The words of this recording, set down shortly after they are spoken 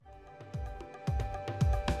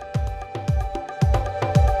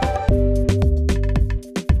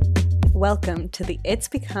Welcome to the It's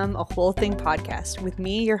Become a Whole Thing podcast with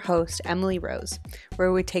me, your host, Emily Rose,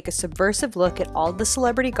 where we take a subversive look at all the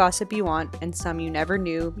celebrity gossip you want and some you never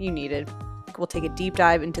knew you needed. We'll take a deep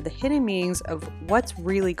dive into the hidden meanings of what's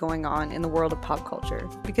really going on in the world of pop culture,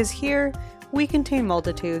 because here we contain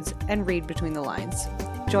multitudes and read between the lines.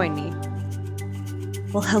 Join me.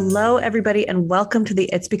 Well, hello, everybody, and welcome to the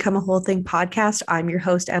It's Become a Whole Thing podcast. I'm your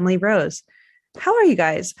host, Emily Rose. How are you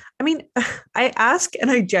guys? I mean, I ask and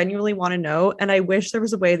I genuinely want to know, and I wish there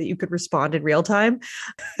was a way that you could respond in real time.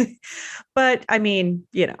 But I mean,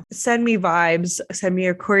 send me vibes, send me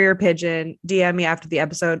a courier pigeon, DM me after the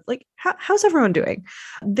episode. Like, how's everyone doing?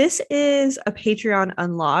 This is a Patreon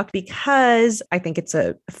unlock because I think it's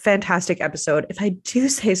a fantastic episode, if I do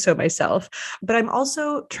say so myself. But I'm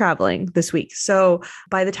also traveling this week. So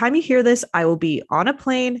by the time you hear this, I will be on a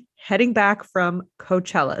plane heading back from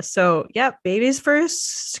Coachella. So yeah, baby's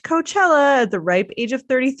first Coachella at the ripe age of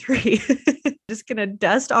 33. Just gonna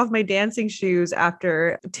dust off my dancing shoes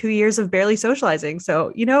after 2 years of barely socializing.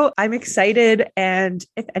 So, I'm excited. And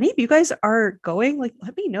if any of you guys are going, like,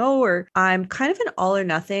 let me know. Or I'm kind of an all or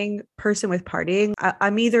nothing person with partying.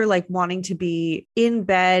 I'm either like wanting to be in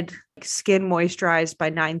bed, skin moisturized by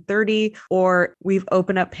 9:30, or we've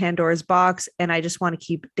opened up Pandora's box and I just want to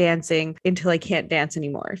keep dancing until I can't dance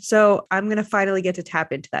anymore. So I'm going to finally get to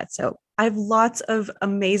tap into that. So I have lots of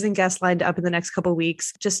amazing guests lined up in the next couple of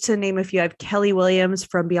weeks. Just to name a few, I have Kelly Williams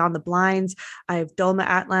from Beyond the Blinds. I have Dolma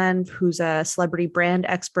Atlan, who's a celebrity brand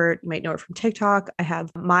expert. You might know her from TikTok. I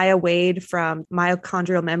have Maya Wade from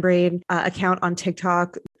Mitochondrial Membrane account on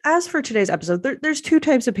TikTok. As for today's episode, there's two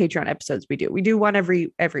types of Patreon episodes we do. We do one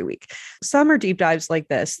every week. Some are deep dives like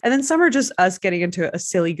this, and then some are just us getting into a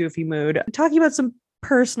silly, goofy mood, talking about some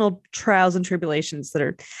personal trials and tribulations that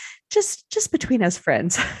are just between us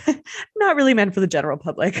friends, not really meant for the general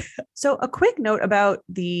public. So a quick note about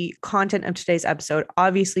the content of today's episode.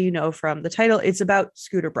 Obviously, from the title, it's about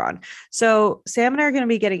Scooter Braun. So Sam and I are going to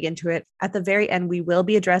be getting into it. At the very end, we will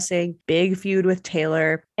be addressing big feud with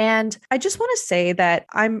Taylor. And I just want to say that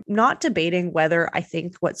I'm not debating whether I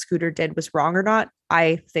think what Scooter did was wrong or not.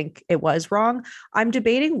 I think it was wrong. I'm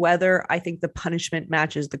debating whether I think the punishment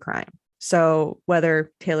matches the crime. So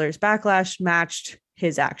whether Taylor's backlash matched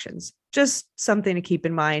his actions. Just something to keep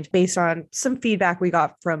in mind based on some feedback we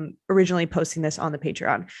got from originally posting this on the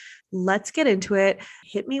Patreon. Let's get into it.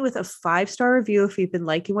 Hit me with a 5-star review if you've been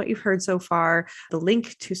liking what you've heard so far. The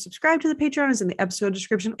link to subscribe to the Patreon is in the episode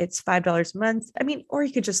description. It's $5 a month. Or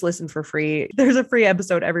you could just listen for free. There's a free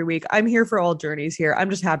episode every week. I'm here for all journeys here. I'm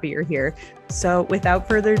just happy you're here. So without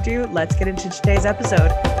further ado, let's get into today's episode.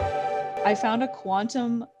 I found a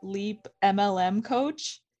quantum leap MLM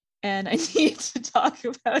coach and I need to talk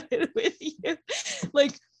about it with you.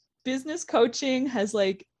 Like, business coaching has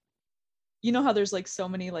how there's so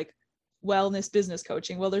many wellness business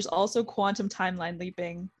coaching. Well, there's also quantum timeline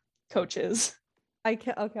leaping coaches.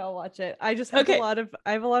 Okay, I'll watch it. I just have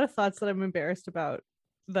I have a lot of thoughts that I'm embarrassed about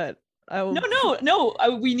that I will... No,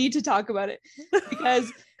 we need to talk about it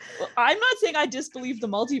because I'm not saying I disbelieve the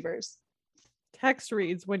multiverse. Text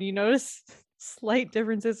reads, when you notice slight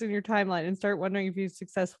differences in your timeline and start wondering if you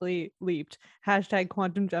successfully leaped. #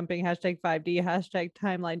 quantum jumping, # 5D, #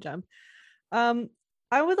 timeline jump.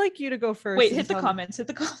 I would like you to go first. Wait, hit the comments.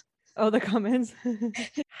 Oh, the comments.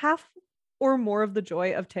 Half or more of the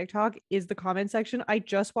joy of TikTok is the comment section. I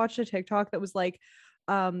just watched a TikTok that was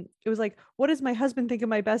it was like, what does my husband think of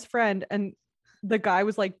my best friend? And the guy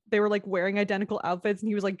was like, they were wearing identical outfits and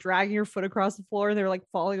he was dragging her foot across the floor and they were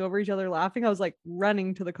falling over each other laughing. I was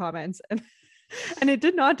running to the comments and it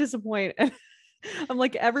did not disappoint. And I'm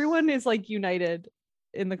everyone is united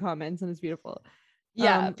in the comments and it's beautiful.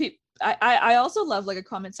 Yeah. I also love a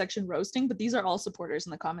comment section roasting, but these are all supporters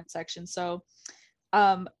in the comment section. So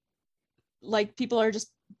people are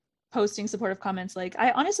just posting supportive comments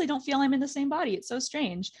I honestly don't feel I'm in the same body. It's so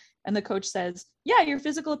strange. And the coach says, yeah, your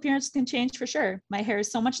physical appearance can change for sure. My hair is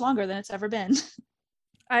so much longer than it's ever been.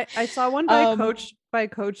 I saw one by a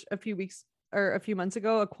coach a few months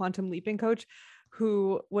ago, a quantum leaping coach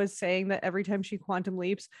who was saying that every time she quantum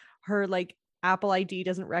leaps, her Apple ID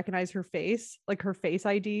doesn't recognize her face, her face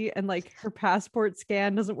ID, and her passport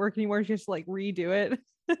scan doesn't work anymore. She has to redo it.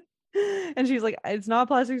 And she's like, it's not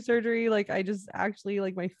plastic surgery. I just actually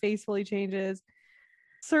my face fully changes.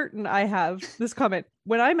 Certain I have this comment.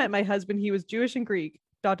 When I met my husband, he was Jewish and Greek, ...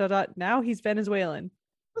 Now he's Venezuelan.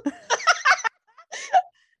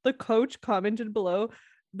 The coach commented below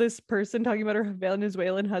this person talking about her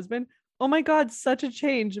Venezuelan husband. Oh my God, such a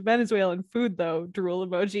change. Venezuelan food though, drool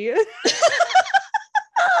emoji.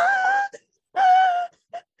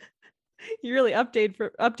 You really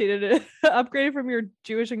upgraded from your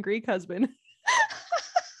Jewish and Greek husband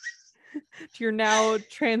to your now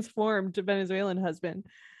transformed Venezuelan husband.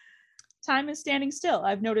 Time is standing still.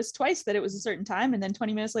 I've noticed twice that it was a certain time, and then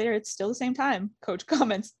 20 minutes later, it's still the same time. Coach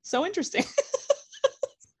comments. So interesting.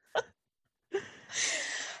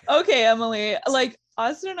 Okay, Emily. Like,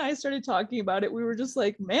 Austin and I started talking about it. We were just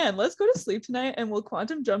like, man, let's go to sleep tonight and we'll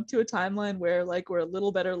quantum jump to a timeline where like we're a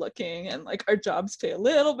little better looking and like our jobs pay a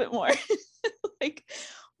little bit more. Like,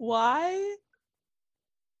 why?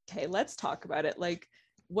 Okay, let's talk about it. Like,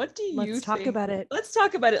 what do you Let's talk think? about it. Let's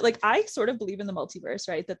talk about it. Like, I sort of believe in the multiverse,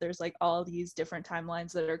 right? That there's like all these different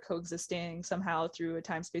timelines that are coexisting somehow through a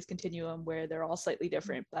time-space continuum where they're all slightly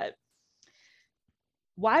different. But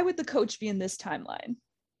why would the coach be in this timeline?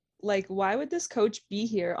 Like, why would this coach be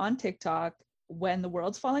here on TikTok when the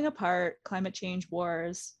world's falling apart, climate change,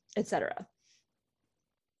 wars, etc.?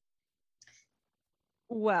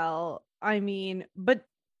 Well, I mean, but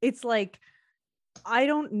it's like, I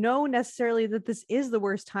don't know necessarily that this is the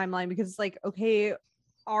worst timeline, because it's like, okay,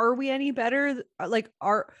 are we any better? Like,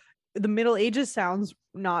 are the Middle Ages sounds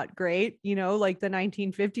not great, you know, like the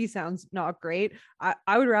 1950s sounds not great.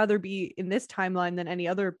 I would rather be in this timeline than any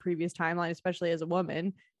other previous timeline, especially as a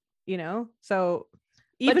woman, you know? So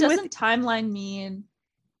even But doesn't timeline mean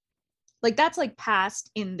like that's like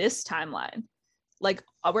past in this timeline? Like,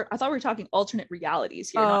 I thought we were talking alternate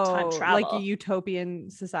realities here, not time travel. Like a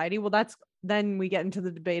utopian society. Well, that's then we get into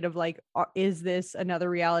the debate of like, is this another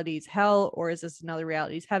reality's hell or is this another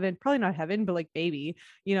reality's heaven? Probably not heaven, but like maybe,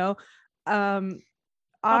 you know.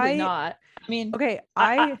 Probably not. I mean, okay,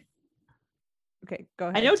 okay, go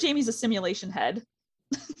ahead. I know Jamie's a simulation head.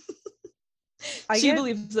 She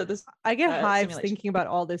believes that this. I get hives thinking about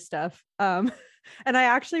all this stuff. And I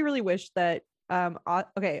actually really wish that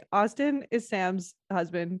okay, Austin is Sam's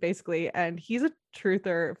husband basically, and he's a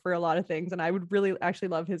truther for a lot of things, and I would really actually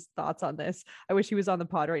love his thoughts on this. I wish he was on the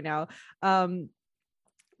pod right now.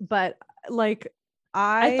 But like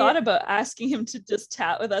I thought about asking him to just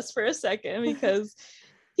chat with us for a second, because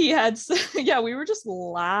he had we were just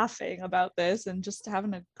laughing about this and just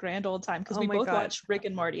having a grand old time, because we both watch Rick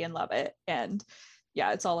and Morty and love it. And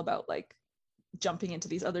yeah, it's all about like jumping into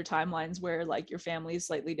these other timelines where like your family is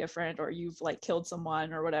slightly different, or you've like killed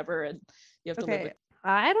someone or whatever, and you have to live with.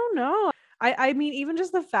 I don't know. I mean, even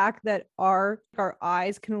just the fact that our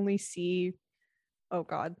eyes can only see, oh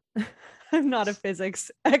god, I'm not a physics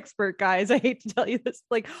expert, guys, I hate to tell you this,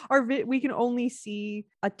 like we can only see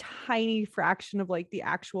a tiny fraction of like the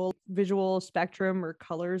actual visual spectrum or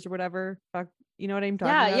colors or whatever. You know what I'm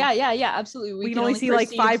talking about? Yeah, absolutely. We can only see like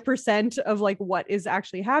 5% of like what is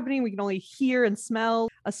actually happening. We can only hear and smell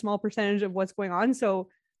a small percentage of what's going on. So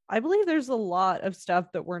I believe there's a lot of stuff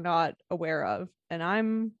that we're not aware of, and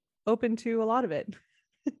I'm open to a lot of it.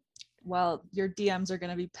 Well, your DMs are going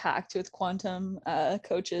to be packed with quantum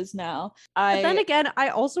coaches now. But then again, I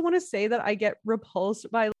also want to say that I get repulsed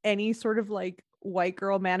by any sort of like white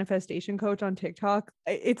girl manifestation coach on TikTok.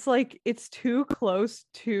 It's like, it's too close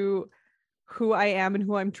to who I am and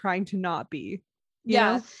who I'm trying to not be. You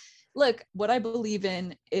know? Look, what I believe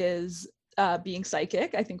in is being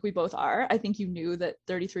psychic. I think we both are. I think you knew that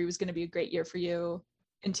 33 was going to be a great year for you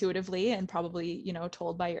intuitively, and probably, you know,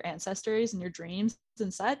 told by your ancestors and your dreams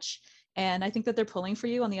and such. And I think that they're pulling for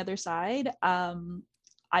you on the other side.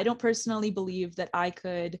 I don't personally believe that I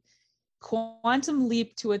could quantum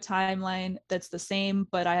leap to a timeline that's the same,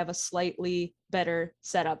 but I have a slightly better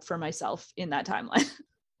setup for myself in that timeline.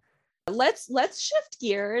 Let's shift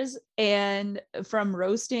gears, and from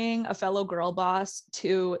roasting a fellow girl boss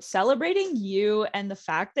to celebrating you and the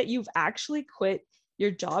fact that you've actually quit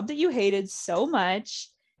your job that you hated so much.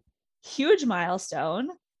 Huge milestone.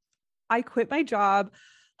 I quit my job.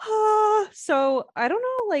 So I don't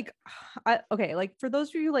know, like, okay, like for those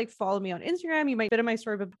of you who like follow me on Instagram, you might bit of my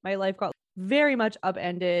story, but my life got very much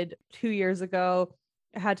upended 2 years ago.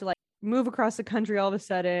 I had to like move across the country all of a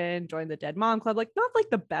sudden, join the Dead Mom Club, like not like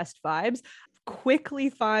the best vibes, quickly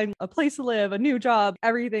find a place to live, a new job,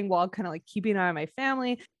 everything, while kind of like keeping an eye on my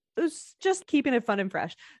family. It was just keeping it fun and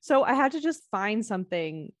fresh. So I had to just find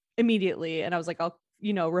something immediately. And I was like, I'll,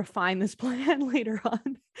 you know, refine this plan later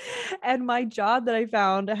on. And my job that I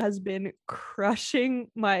found has been crushing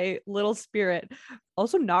my little spirit.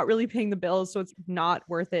 Also not really paying the bills, so it's not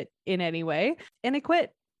worth it in any way. And I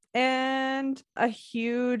quit. And a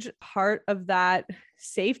huge part of that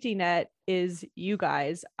safety net is you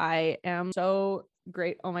guys. I am so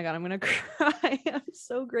great. Oh my God, I'm going to cry. I'm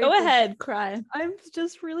so grateful. Go ahead, cry. I'm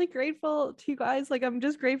just really grateful to you guys. Like, I'm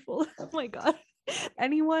just grateful. Oh my God.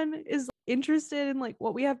 anyone is interested in like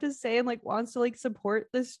what we have to say and like wants to like support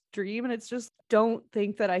this dream, and it's just don't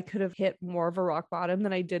think that I could have hit more of a rock bottom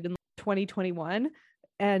than I did in 2021.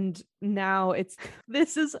 And now it's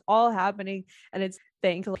this is all happening, and it's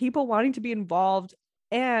thanks to people wanting to be involved,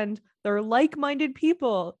 and they're like-minded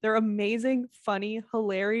people. They're amazing, funny,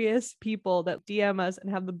 hilarious people that DM us and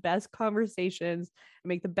have the best conversations and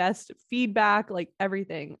make the best feedback, like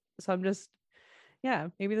everything. So I'm just, yeah,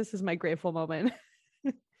 maybe this is my grateful moment.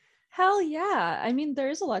 Hell yeah. I mean, there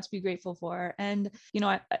is a lot to be grateful for. And, you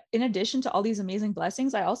know, in addition to all these amazing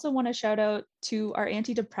blessings, I also want to shout out to our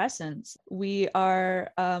antidepressants. We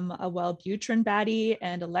are a Wellbutrin baddie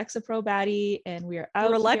and a Lexapro baddie, and we are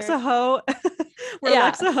out We're Alexa here. Ho. We're Yeah.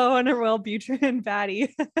 Alexa Ho and a Wellbutrin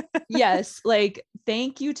baddie. Yes. Like,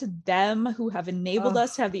 thank you to them who have enabled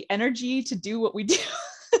us to have the energy to do what we do.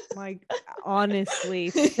 My honestly,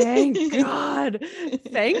 thank God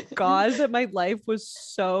that my life was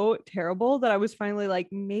so terrible that I was finally like,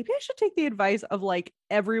 maybe I should take the advice of like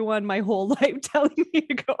everyone my whole life telling me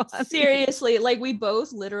to go on. Seriously, like we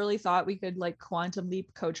both literally thought we could like quantum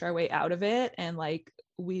leap coach our way out of it, and like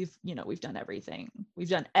we've done everything. We've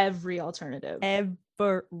done every alternative.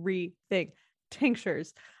 Everything.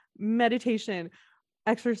 Tinctures, meditation,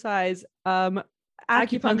 exercise,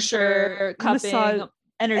 acupuncture, cupping, massage,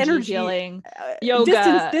 energy healing,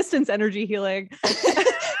 yoga, distance energy healing,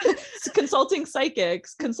 consulting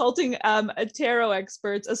psychics, consulting tarot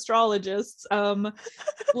experts, astrologists.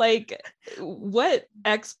 Like, what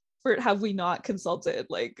expert have we not consulted?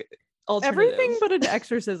 Like, everything but an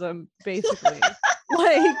exorcism, basically.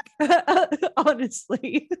 Like,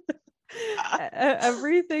 honestly.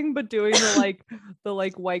 Everything but doing the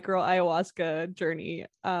white girl ayahuasca journey.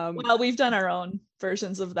 Well, we've done our own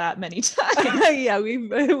versions of that many times. Yeah,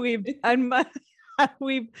 we've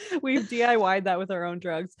DIY'd that with our own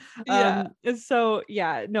drugs. So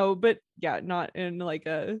yeah, no, but yeah, not in like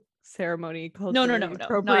a ceremony culturally no,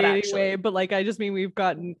 appropriating way, but like I just mean we've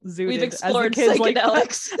gotten zooted. We've explored as the kids,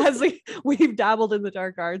 psychedelics, like, as like we've dabbled in the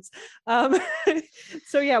dark arts.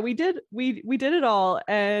 So yeah, we did it all,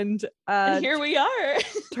 and here we are.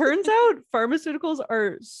 Turns out pharmaceuticals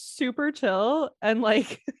are super chill and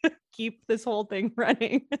like keep this whole thing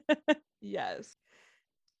running. Yes.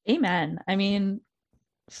 Amen. I mean,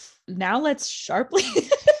 now let's sharply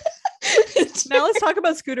now let's talk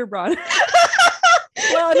about Scooter Braun.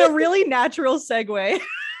 Well, in a really natural segue.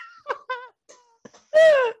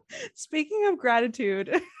 Speaking of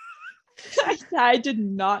gratitude, I did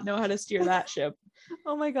not know how to steer that ship.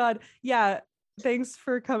 Oh my God. Yeah. Thanks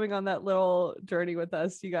for coming on that little journey with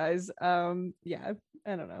us, you guys. Yeah,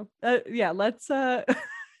 I don't know. Yeah, let's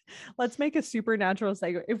make a supernatural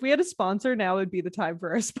segue. If we had a sponsor, now would be the time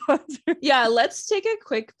for our sponsor. Yeah, let's take a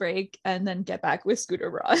quick break and then get back with Scooter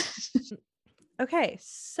Braun. Okay,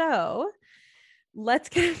 so let's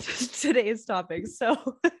get into today's topic.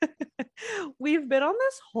 So we've been on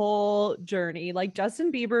this whole journey. Like,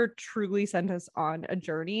 Justin Bieber truly sent us on a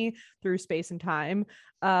journey through space and time,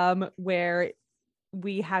 where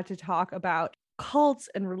we had to talk about cults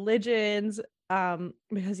and religions,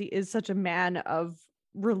 because he is such a man of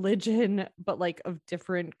religion, but like of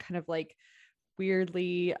different kind of like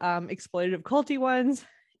weirdly exploitative culty ones,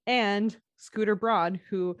 and Scooter Braun,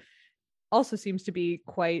 who also seems to be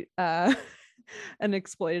quite an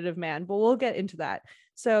exploitative man, but we'll get into that.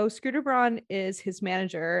 So Scooter Braun is his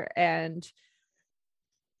manager, and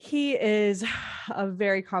he is a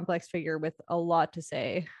very complex figure with a lot to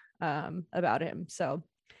say about him. So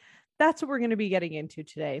that's what we're going to be getting into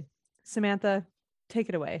today. Samantha, take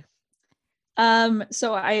it away.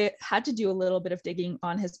 So I had to do a little bit of digging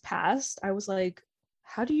on his past. I was like,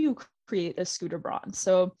 how do you create a Scooter Braun?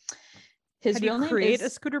 So his real name is... a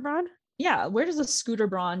Scooter Braun? Yeah, where does a Scooter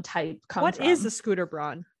Braun type come from? What is a Scooter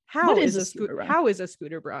Braun? How is a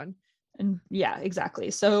Scooter Braun? And yeah,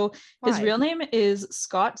 exactly. So his real name is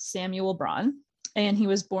Scott Samuel Braun, and he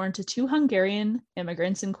was born to two Hungarian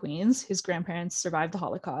immigrants in Queens. His grandparents survived the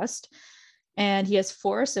Holocaust, and he has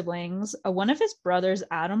four siblings. One of his brothers,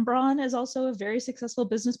 Adam Braun, is also a very successful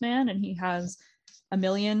businessman, and he has 1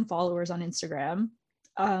 million followers on Instagram.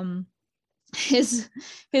 His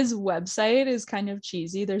website is kind of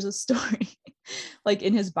cheesy. There's a story like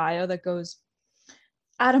in his bio that goes,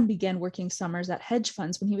 Adam began working summers at hedge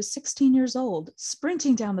funds when he was 16 years old,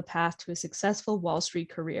 sprinting down the path to a successful Wall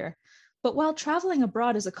Street career. But while traveling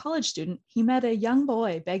abroad as a college student, he met a young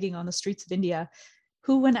boy begging on the streets of India,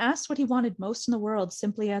 who, when asked what he wanted most in the world,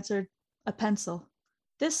 simply answered, a pencil.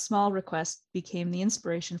 This small request became the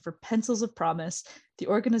inspiration for Pencils of Promise, the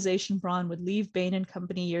organization Braun would leave Bain &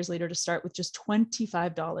 Company years later to start with just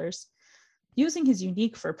 $25. Using his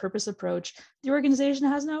unique for-purpose approach, the organization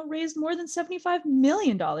has now raised more than $75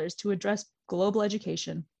 million to address global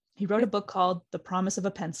education. He wrote a book called The Promise of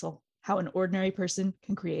a Pencil: How an Ordinary Person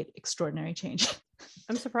Can Create Extraordinary Change.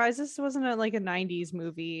 I'm surprised this wasn't like a 90s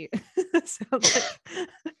movie. This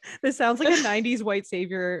sounds like a 90s white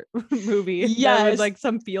savior movie. Yes. That would like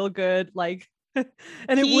some feel good, like,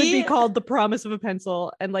 and it would be called The Promise of a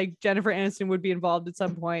Pencil, and like Jennifer Aniston would be involved at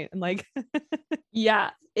some point, and like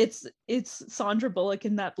yeah, it's Sandra Bullock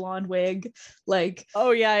in that blonde wig, like,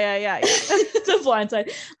 oh yeah. The Blind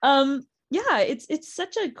Side. Yeah, it's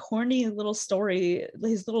such a corny little story,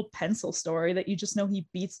 his little pencil story that you just know he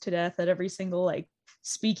beats to death at every single like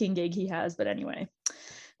speaking gig he has. But anyway,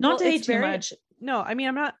 not to hate too much. No, I mean,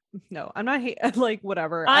 I'm not like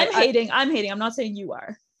whatever. I'm hating. I'm not saying you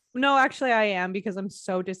are. No, actually I am, because I'm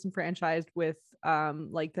so disenfranchised with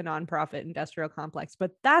like the nonprofit industrial complex,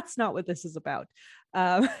 but that's not what this is about.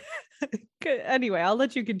 Anyway, I'll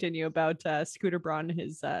let you continue about Scooter Braun,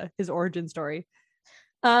 his origin story.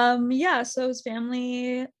 Yeah, so his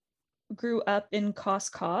family grew up in Cos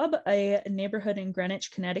Cob, a neighborhood in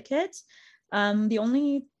Greenwich, Connecticut. The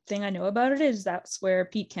only thing I know about it is that's where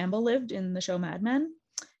Pete Campbell lived in the show Mad Men.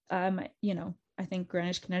 I think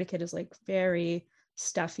Greenwich, Connecticut is like very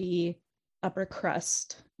stuffy, upper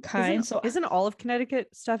crust kind. Isn't all of Connecticut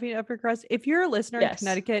stuffy upper crust? If you're a listener in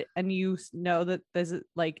Connecticut and you know that this is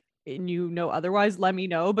like, and you know otherwise, let me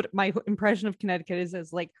know. But my impression of Connecticut is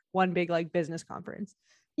as like one big like business conference.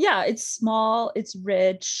 Yeah, it's small, it's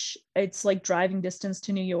rich, it's like driving distance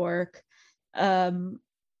to New York. Yeah,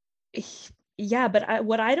 but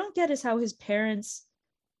what I don't get is how his parents,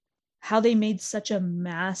 how they made such a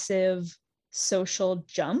massive social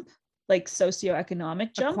jump, like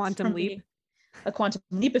socioeconomic jump, a quantum leap,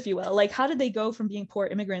 if you will. Like, how did they go from being poor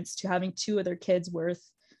immigrants to having two of their kids worth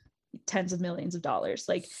tens of millions of dollars?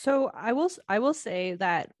 Like, so I will say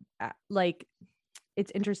that like,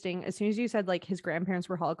 it's interesting. As soon as you said like his grandparents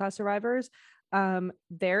were Holocaust survivors,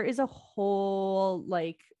 there is a whole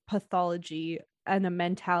like pathology and a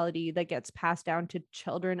mentality that gets passed down to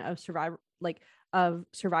children of survivors of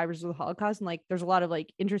the Holocaust. And like, there's a lot of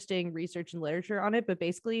like interesting research and literature on it, but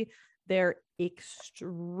basically they're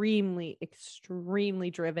extremely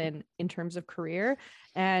driven in terms of career,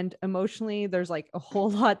 and emotionally there's like a whole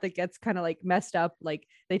lot that gets kind of like messed up. Like,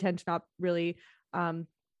 they tend to not really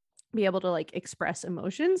be able to like express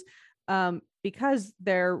emotions because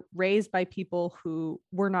they're raised by people who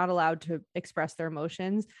were not allowed to express their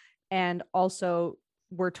emotions, and also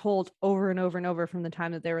were told over and over and over from the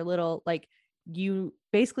time that they were little, like, you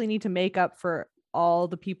basically need to make up for all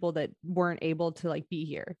the people that weren't able to like be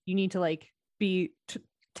here. You need to like be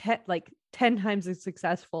 10 times as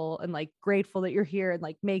successful and like grateful that you're here and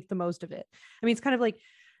like make the most of it. I mean, it's kind of like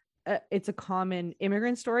it's a common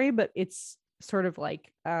immigrant story, but it's sort of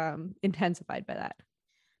like intensified by that.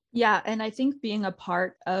 Yeah, and I think being a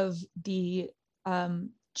part of the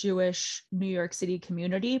Jewish New York City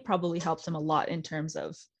community probably helps him a lot in terms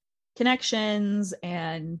of connections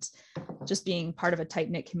and just being part of a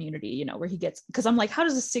tight-knit community, you know, where he gets, because I'm like, how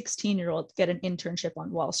does a 16-year-old get an internship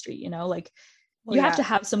on Wall Street? You know, like, you have to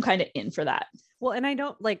have some kind of in for that. Well, and I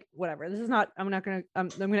don't like, whatever, this is not, I'm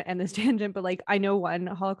gonna end this tangent, but like, I know one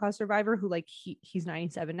Holocaust survivor who like he's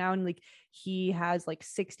 97 now, and like he has like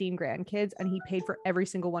 16 grandkids, and he paid for every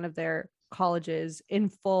single one of their colleges in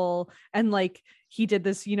full. And like, he did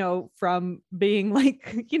this, you know, from being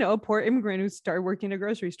like, you know, a poor immigrant who started working in a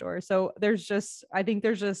grocery store. So I think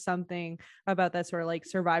there's just something about that sort of like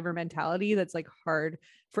survivor mentality that's like hard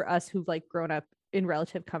for us who've like grown up in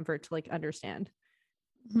relative comfort to like understand.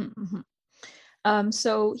 Mm-hmm.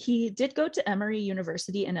 So he did go to Emory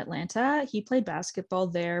University in Atlanta. He played basketball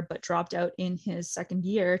there, but dropped out in his second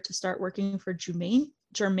year to start working for Jermaine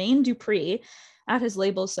Dupri at his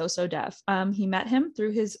label So Def. He met him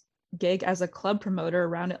through his gig as a club promoter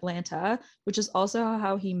around Atlanta, which is also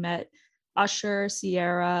how he met Usher,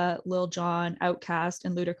 Ciara, Lil Jon, Outkast,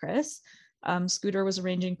 and Ludacris. Scooter was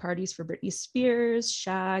arranging parties for Britney Spears,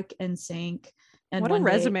 Shaq, and NSYNC. And what a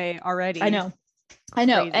resume already. I know.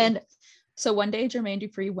 Crazy. And so one day Jermaine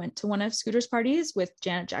Dupri went to one of Scooter's parties with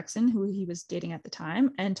Janet Jackson, who he was dating at the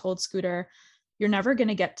time, and told Scooter, "You're never going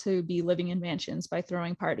to get to be living in mansions by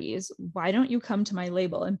throwing parties. Why don't you come to my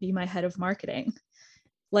label and be my head of marketing?"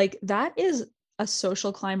 Like, that is a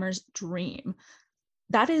social climber's dream.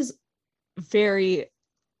 That is very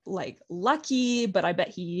like lucky, but I bet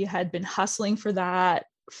he had been hustling for that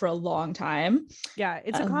for a long time. Yeah,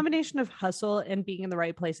 it's a combination of hustle and being in the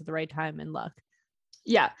right place at the right time and luck.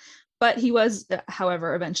 Yeah, but he was,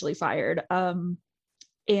 however, eventually fired.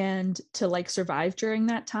 And to like survive during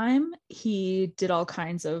that time, he did all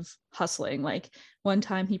kinds of hustling. Like one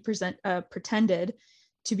time he pretended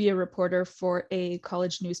to be a reporter for a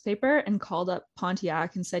college newspaper and called up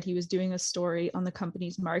Pontiac and said he was doing a story on the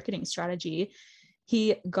company's marketing strategy.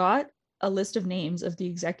 He got a list of names of the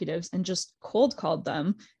executives and just cold called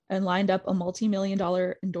them and lined up a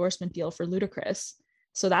multi-million-dollar endorsement deal for Ludacris.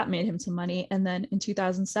 So that made him some money. And then in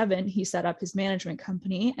 2007, he set up his management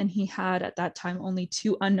company, and he had at that time only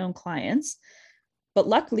 2 unknown clients. But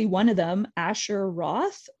luckily, one of them, Asher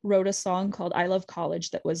Roth, wrote a song called I Love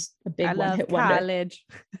College that was a big I one love hit wonder. college.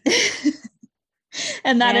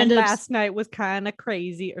 And that and ended last night was kind of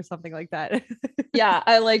crazy or something like that. Yeah,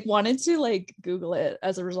 I like wanted to like Google it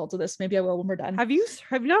as a result of this. Maybe I will when we're done. Have you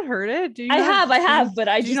not heard it? I have, but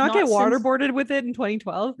I did just you not get since, waterboarded with it in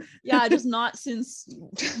 2012? Yeah, just not since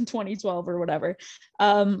 2012 or whatever.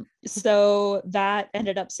 So that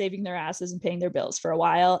ended up saving their asses and paying their bills for a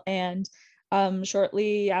while. And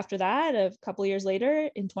shortly after that, a couple of years later,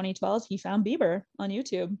 in 2012, he found Bieber on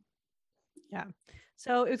YouTube. Yeah.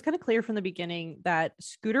 So it was kind of clear from the beginning that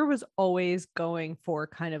Scooter was always going for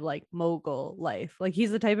kind of like mogul life. Like he's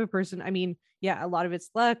the type of person, I mean, yeah, a lot of it's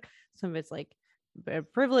luck, some of it's like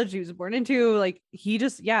privilege he was born into. Like he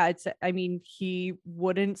just, yeah, it's, I mean, he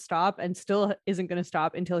wouldn't stop and still isn't going to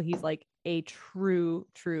stop until he's like a true,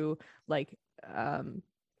 like, I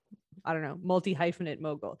don't know, multi-hyphenate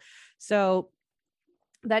mogul. So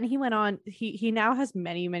then he went on, he now has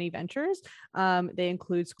many ventures. They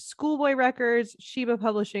include Schoolboy Records, Sheba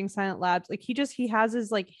Publishing, Silent Labs. Like he has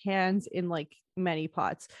his like hands in like many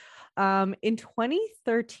pots. In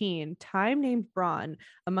 2013, Time named Braun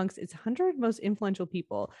amongst its 100 most influential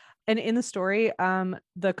people. And in the story,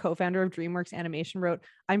 the co-founder of DreamWorks Animation wrote,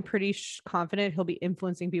 I'm pretty confident he'll be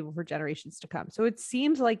influencing people for generations to come. So it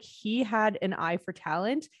seems like he had an eye for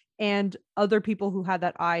talent, and other people who had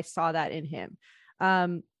that eye saw that in him.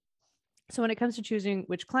 So when it comes to choosing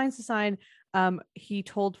which clients to sign, he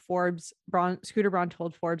told Scooter Braun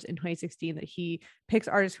told Forbes in 2016 that he picks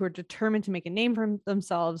artists who are determined to make a name for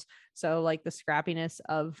themselves. So like the scrappiness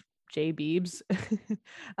of Jay Biebs,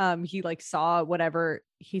 he like saw whatever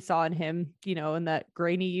he saw in him, you know, in that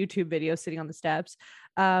grainy YouTube video sitting on the steps.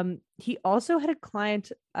 He also had a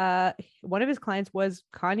client, one of his clients was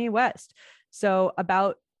Kanye West. So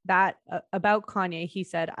about Kanye, he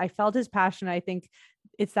said, I felt his passion. I think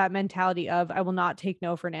it's that mentality of I will not take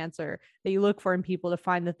no for an answer that you look for in people to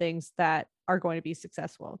find the things that are going to be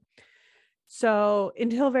successful. So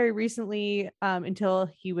until very recently, until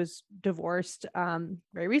he was divorced,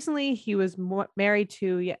 very recently, he was married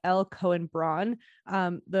to Yael Cohen Braun,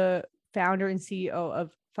 the founder and CEO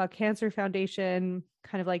of Fuck Cancer Foundation,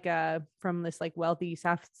 kind of like from this like wealthy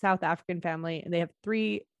South African family, and they have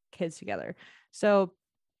 3 kids together. So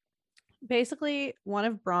basically, one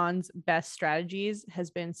of Braun's best strategies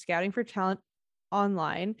has been scouting for talent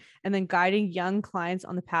online and then guiding young clients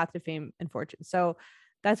on the path to fame and fortune. So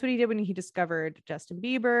that's what he did when he discovered Justin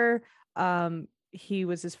Bieber. He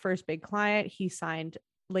was his first big client. He signed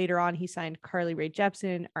Carly Rae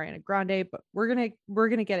Jepsen, Ariana Grande, but we're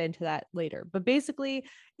gonna get into that later. But basically,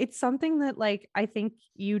 it's something that like I think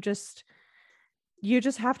you just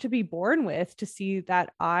have to be born with to see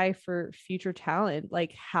that eye for future talent.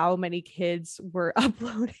 Like how many kids were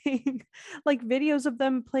uploading like videos of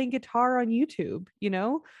them playing guitar on YouTube, you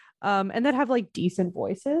know, and that have like decent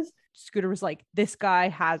voices. Scooter was like, this guy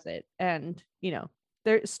has it. And, you know,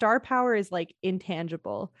 their star power is like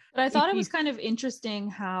intangible. But I thought it was kind of interesting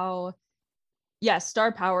how, yes,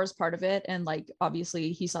 star power is part of it. And like,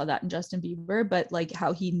 obviously he saw that in Justin Bieber, but like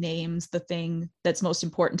how he names the thing that's most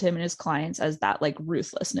important to him and his clients as that like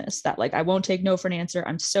ruthlessness, that like, I won't take no for an answer.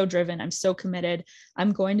 I'm so driven. I'm so committed.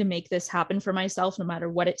 I'm going to make this happen for myself, no matter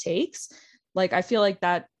what it takes. Like, I feel like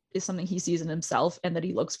that is something he sees in himself and that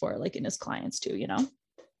he looks for like in his clients too, you know?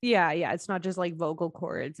 Yeah. It's not just like vocal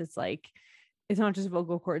cords. It's not just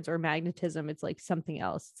vocal cords or magnetism. It's like something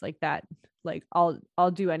else. It's like that, like I'll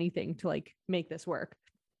do anything to like make this work.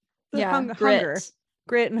 The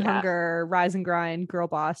grit and hunger, rise and grind, girl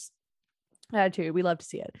boss attitude. We love to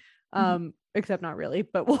see it. Except not really,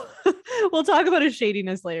 but we'll talk about his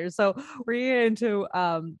shadiness later. So we're getting into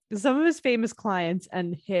some of his famous clients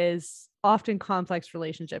and his often complex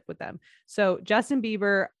relationship with them. So Justin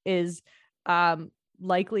Bieber is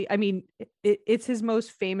likely, I mean, it's his most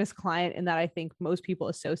famous client in that I think most people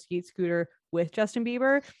associate Scooter with Justin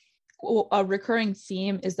Bieber. A recurring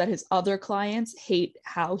theme is that his other clients hate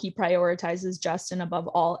how he prioritizes Justin above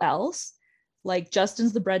all else. Like,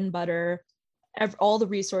 Justin's the bread and butter. All the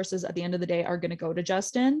resources at the end of the day are going to go to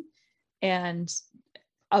Justin, and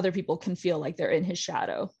other people can feel like they're in his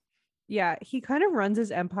shadow. Yeah, he kind of runs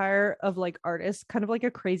his empire of like artists, kind of like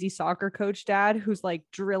a crazy soccer coach dad who's like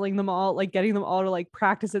drilling them all, like getting them all to like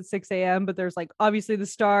practice at 6 a.m. But there's like obviously the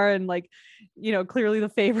star and like, clearly the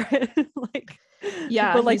favorite, like,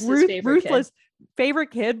 Yeah, but like he's his favorite kid. ruthless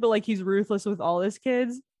favorite kid, but like he's ruthless with all his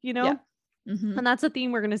kids. Yeah. Mm-hmm. And that's a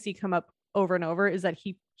theme we're going to see come up over and over is that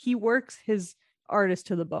he works his artist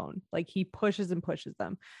to the bone. Like he pushes and pushes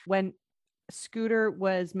them. When Scooter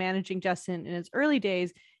was managing Justin in his early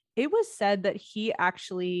days, it was said that he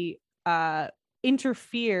actually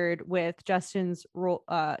interfered with Justin's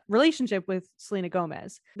relationship with Selena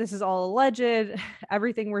Gomez. This is all alleged.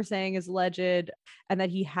 Everything we're saying is alleged, and that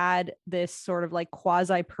he had this sort of like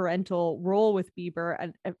quasi parental role with Bieber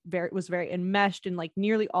and was very enmeshed in like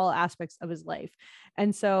nearly all aspects of his life.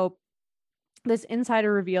 And so this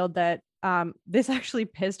insider revealed that this actually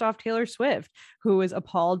pissed off Taylor Swift, who was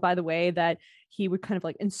appalled by the way that he would kind of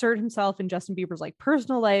like insert himself in Justin Bieber's like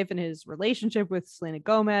personal life and his relationship with Selena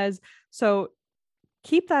Gomez. So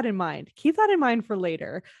keep that in mind. Keep that in mind for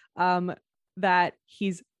later. That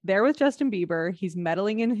he's there with Justin Bieber, he's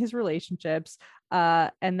meddling in his relationships,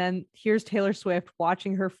 and then here's Taylor Swift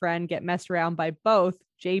watching her friend get messed around by both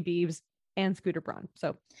Jay Biebs and Scooter Braun.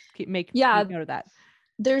 So make note of that.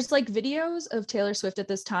 There's like videos of Taylor Swift at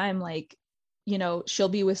this time, like, she'll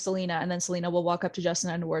be with Selena and then Selena will walk up to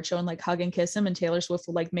Justin at an award show and like hug and kiss him, and Taylor Swift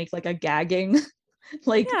will like make like a gagging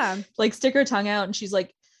like stick her tongue out, and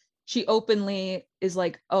she openly is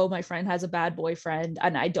like, oh, my friend has a bad boyfriend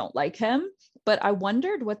and I don't like him. But I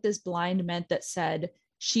wondered what this blind meant that said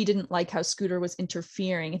she didn't like how Scooter was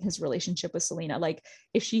interfering in his relationship with Selena. Like,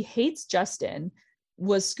 if she hates Justin,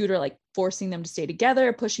 was Scooter like forcing them to stay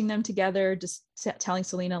together, pushing them together, just telling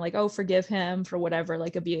Selena like, oh, forgive him for whatever,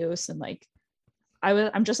 like abuse? And like,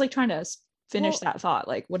 I'm just like trying to finish that thought.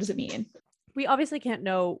 Like, what does it mean? We obviously can't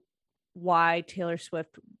know why Taylor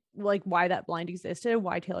Swift, like why that blind existed,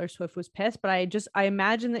 why Taylor Swift was pissed. But I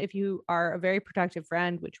imagine that if you are a very protective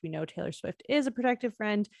friend, which we know Taylor Swift is a protective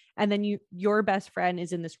friend, and then your best friend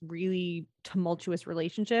is in this really tumultuous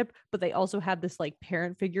relationship, but they also have this like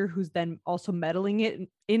parent figure who's then also meddling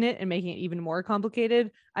in it and making it even more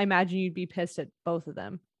complicated. I imagine you'd be pissed at both of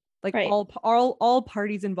them. Like right. all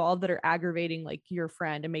parties involved that are aggravating like your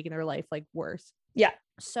friend and making their life like worse. Yeah.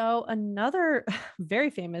 So another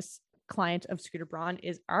very famous client of Scooter Braun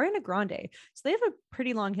is Ariana Grande. So they have a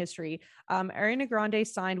pretty long history. Ariana Grande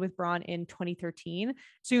signed with Braun in 2013,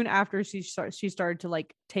 soon after she started to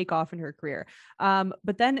like take off in her career.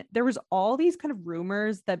 But then there was all these kind of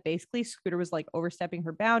rumors that basically Scooter was like overstepping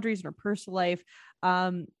her boundaries in her personal life,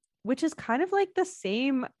 which is kind of like the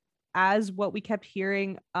same as what we kept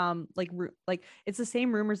hearing, like it's the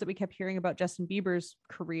same rumors that we kept hearing about Justin Bieber's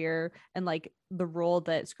career and like the role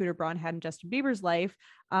that Scooter Braun had in Justin Bieber's life.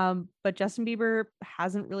 But Justin Bieber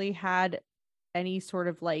hasn't really had any sort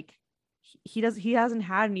of like he hasn't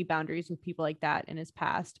had any boundaries with people like that in his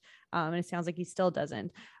past. And it sounds like he still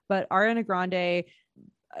doesn't. But Ariana Grande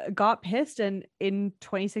got pissed, and in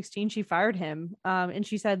 2016 she fired him. And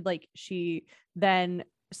she said like she then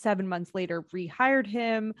 7 months later rehired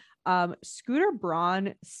him. Scooter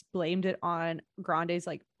Braun blamed it on Grande's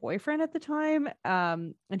like boyfriend at the time.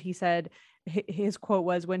 And he said his quote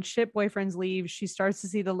was, when shit boyfriends leave, she starts to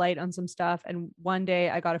see the light on some stuff. And one day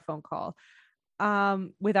I got a phone call,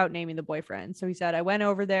 without naming the boyfriend. So he said, I went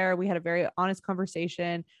over there. We had a very honest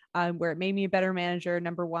conversation, where it made me a better manager.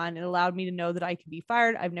 Number one, it allowed me to know that I could be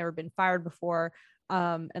fired. I've never been fired before.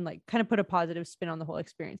 And like kind of put a positive spin on the whole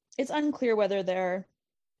experience. It's unclear whether they're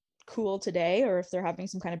cool today or if they're having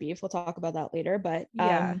some kind of beef. We'll talk about that later. But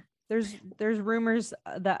there's rumors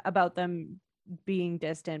that about them being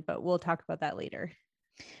distant, but we'll talk about that later.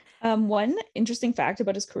 One interesting fact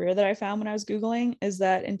about his career that I found when I was Googling is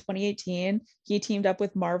that in 2018, he teamed up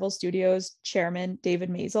with Marvel Studios chairman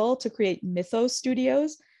David Maisel to create Mythos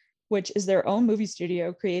Studios, which is their own movie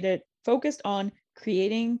studio focused on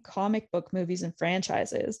creating comic book movies and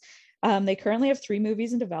franchises. They currently have 3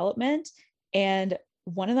 movies in development, and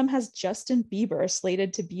one of them has Justin Bieber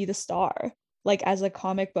slated to be the star, like as a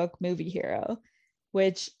comic book movie hero,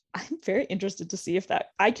 which I'm very interested to see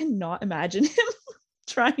I cannot imagine him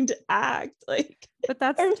trying to act like. But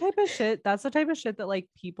that's the type of shit that like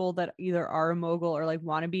people that either are a mogul or like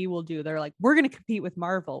wannabe will do. They're like, we're going to compete with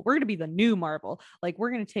Marvel. We're going to be the new Marvel. Like, we're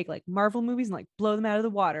going to take like Marvel movies and like blow them out of the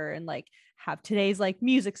water and like have today's like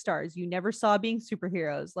music stars you never saw being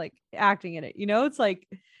superheroes, like acting in it. It's like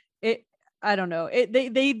it. I don't know.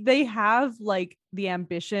 They have like the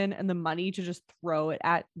ambition and the money to just throw it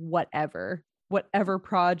at whatever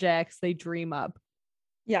projects they dream up.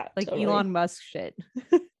 Yeah, like totally. Elon Musk shit.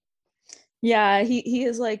 Yeah, he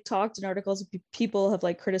has like talked in articles. People have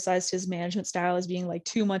like criticized his management style as being like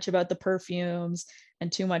too much about the perfumes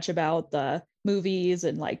and too much about the movies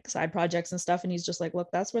and like side projects and stuff. And he's just like, look,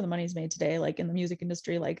 that's where the money's made today. Like in the music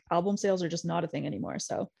industry, like album sales are just not a thing anymore.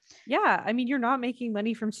 So Yeah, I mean, you're not making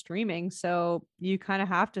money from streaming, so you kind of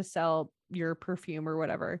have to sell your perfume or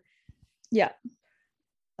whatever. yeah.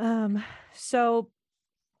 Um, so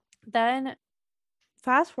then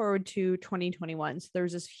fast forward to 2021. So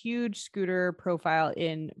there's this huge Scooter profile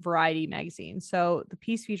in Variety magazine. So the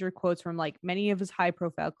piece featured quotes from like many of his high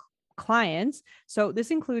profile clients. So this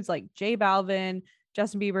includes like J Balvin,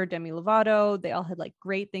 Justin Bieber, Demi Lovato. They all had like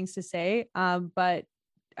great things to say. But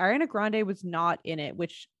Ariana Grande was not in it,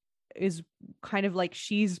 which is kind of like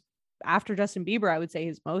she's after Justin Bieber, I would say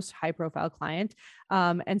his most high profile client.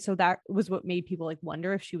 And so that was what made people like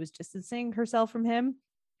wonder if she was distancing herself from him.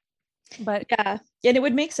 But Yeah. And it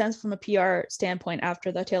would make sense from a PR standpoint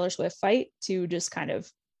after the Taylor Swift fight to just kind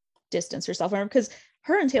of distance herself from her because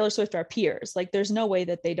her and Taylor Swift are peers. Like there's no way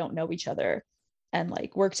that they don't know each other and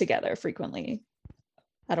like work together frequently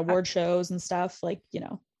at award shows and stuff. Like, you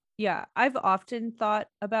know. yeah, I've often thought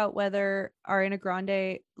about whether Ariana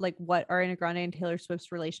Grande, like what Ariana Grande and Taylor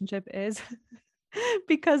Swift's relationship is.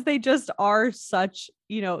 Because they just are such,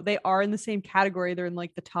 they are in the same category. They're in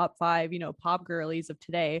like the top 5, pop girlies of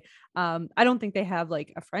today. I don't think they have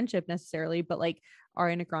like a friendship necessarily, but like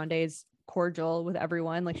Ariana Grande is cordial with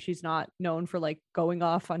everyone. Like she's not known for like going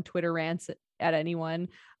off on Twitter rants at anyone.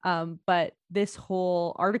 But this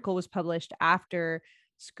whole article was published after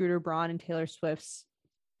Scooter Braun and Taylor Swift's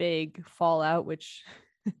big fallout, which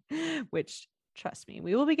which trust me,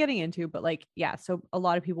 we will be getting into. But like, yeah, so a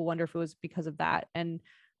lot of people wonder if it was because of that. And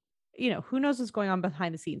who knows what's going on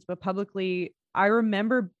behind the scenes, but publicly, I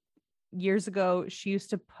remember years ago, I used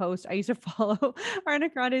to follow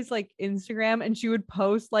Ariana Grande's like Instagram, and she would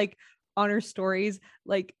post like on her stories,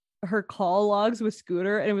 like her call logs with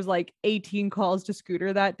Scooter, and it was like 18 calls to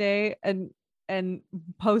Scooter that day, and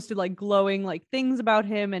posted like glowing like things about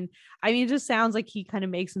him. And I mean, it just sounds like he kind of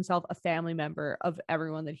makes himself a family member of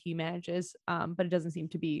everyone that he manages. But it doesn't seem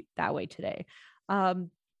to be that way today.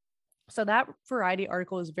 So that Variety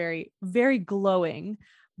article is very, very glowing,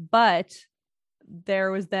 but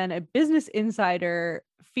there was then a Business Insider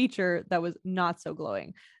feature that was not so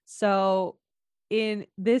glowing. So in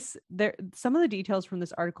this, there some of the details from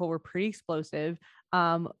this article were pretty explosive.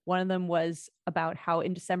 One of them was about how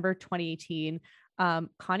in December 2018,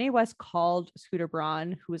 Kanye West called Scooter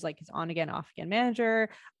Braun, who was like his on again, off again manager.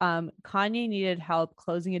 Kanye needed help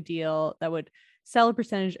closing a deal that would sell a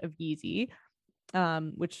percentage of Yeezy,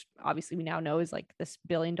 which obviously we now know is like this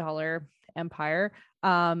 $1 billion empire.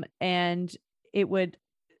 And it would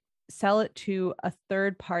sell it to a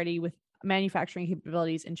third party with manufacturing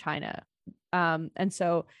capabilities in China. And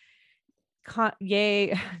so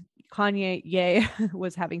Kanye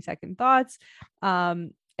was having second thoughts.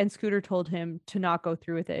 And Scooter told him to not go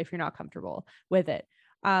through with it if you're not comfortable with it.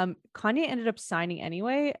 Kanye ended up signing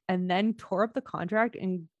anyway, and then tore up the contract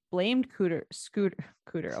and blamed Scooter.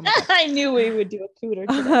 Oh my God. I knew we would do a Cooter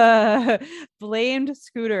today. Blamed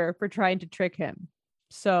Scooter for trying to trick him.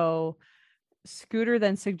 So Scooter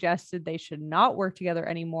then suggested they should not work together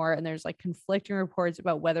anymore. And there's like conflicting reports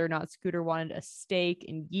about whether or not Scooter wanted a stake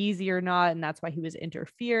in Yeezy or not. And that's why he was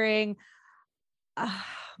interfering.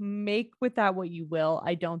 Make with that what you will.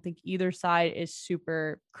 I don't think either side is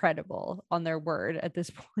super credible on their word at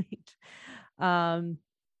this point.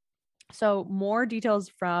 So more details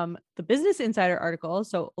from the Business Insider article.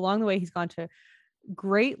 So along the way, he's gone to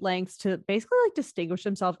great lengths to basically like distinguish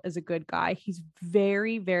himself as a good guy. He's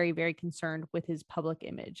very, very, very concerned with his public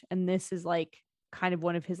image. And this is like kind of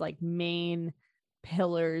one of his like main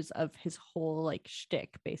pillars of his whole like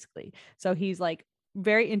shtick, basically. So he's like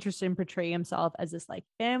very interested in portraying himself as this like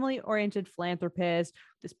family oriented philanthropist,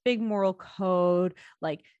 this big moral code,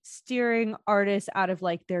 like steering artists out of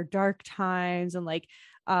like their dark times. And like,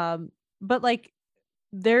 but like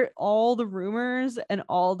they're all the rumors and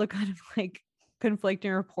all the kind of like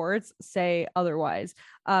conflicting reports say otherwise,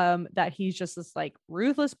 that he's just this like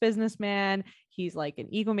ruthless businessman. He's like an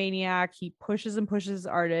egomaniac. He pushes and pushes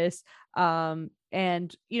artists. And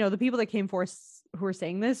the people that came forth who were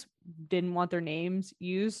saying this didn't want their names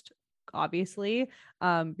used, obviously,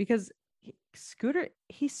 because Scooter,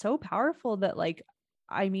 he's so powerful that like,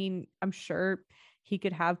 I mean, I'm sure he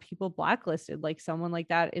could have people blacklisted. Like someone like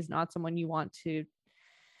that is not someone you want to,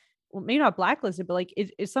 well, maybe not blacklisted, but like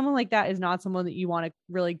if someone like that is not someone that you want to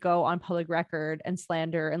really go on public record and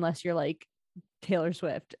slander unless you're like Taylor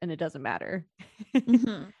Swift and it doesn't matter.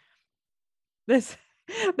 Mm-hmm.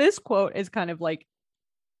 This quote is kind of like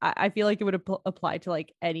I feel like it would apply to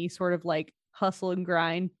like any sort of like hustle and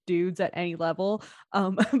grind dudes at any level.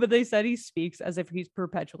 But they said he speaks as if he's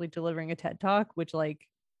perpetually delivering a TED talk, which like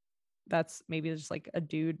that's maybe just like a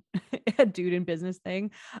dude a dude in business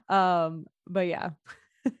thing. But yeah.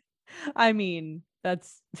 I mean,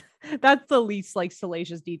 that's the least like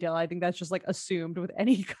salacious detail. I think that's just like assumed with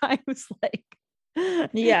any guy who's like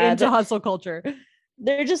Yeah, into hustle culture.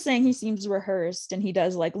 they're just saying he seems rehearsed and he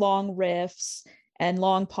does like long riffs and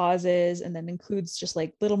long pauses and then includes just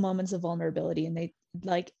like little moments of vulnerability. And they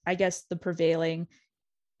like, I guess the prevailing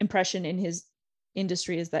impression in his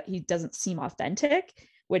industry is that he doesn't seem authentic,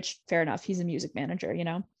 which fair enough. He's a music manager, you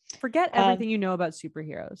know? Forget everything you know about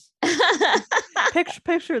superheroes.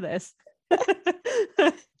 Picture this.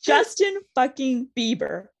 Justin fucking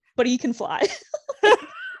Bieber, but he can fly.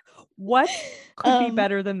 What could be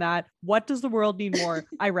better than that? What does the world need more?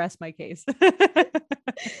 I rest my case.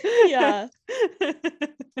 Yeah.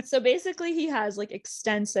 So basically he has like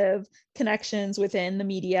extensive connections within the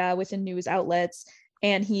media, within news outlets,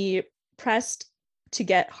 and he pressed to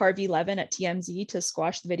get Harvey Levin at TMZ to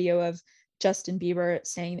squash the video of Justin Bieber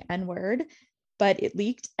saying the N-word, but it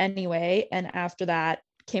leaked anyway. And after that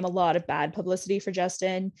came a lot of bad publicity for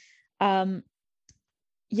Justin.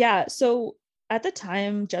 Yeah, so at the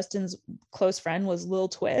time, Justin's close friend was Lil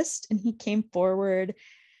Twist, and he came forward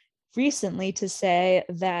recently to say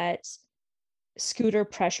that Scooter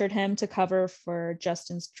pressured him to cover for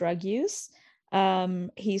Justin's drug use.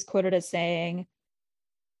 He's quoted as saying,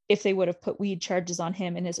 if they would have put weed charges on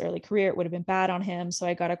him in his early career, it would have been bad on him. So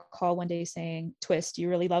I got a call one day saying, Twist, do you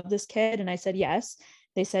really love this kid? And I said, yes.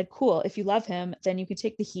 They said, cool. If you love him, then you can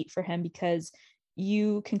take the heat for him because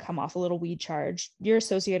you can come off a little weed charge. You're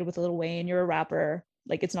associated with Lil Wayne. You're a rapper.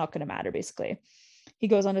 Like, it's not going to matter, basically. He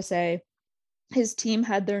goes on to say, his team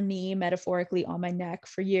had their knee metaphorically on my neck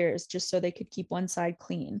for years just so they could keep one side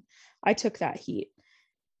clean. I took that heat.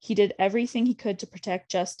 He did everything he could to protect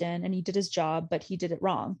Justin and he did his job, but he did it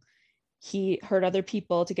wrong. He hurt other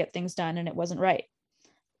people to get things done and it wasn't right.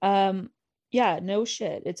 Yeah, no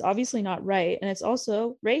shit. It's obviously not right. And it's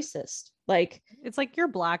also racist. Like, it's like you're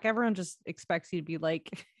black. Everyone just expects you to be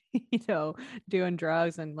like, doing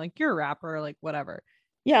drugs and like you're a rapper, like whatever.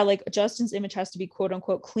 Yeah, like Justin's image has to be quote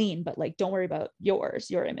unquote clean, but like don't worry about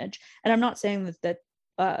your image. And I'm not saying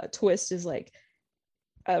that Twist is like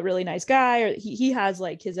a really nice guy or he has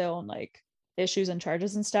like his own like issues and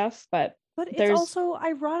charges and stuff, but it's also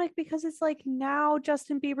ironic because it's like now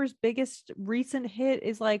Justin Bieber's biggest recent hit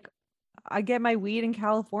is like I get my weed in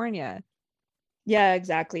California. Yeah,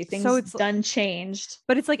 exactly. Things so it's done changed.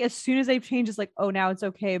 But it's like as soon as they've changed, it's like, oh, now it's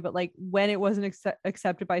okay. But like when it wasn't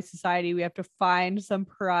accepted by society, we have to find some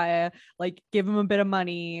pariah, like give him a bit of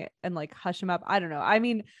money and like hush him up. I don't know. I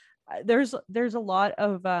mean, there's a lot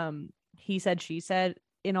of he said, she said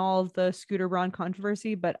in all of the Scooter Braun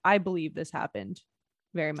controversy, but I believe this happened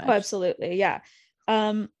very much. Oh, absolutely. Yeah.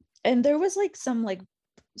 And there was like some like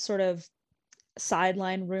sort of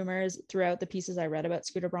sideline rumors throughout the pieces I read about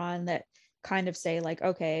Scooter Braun that kind of say like,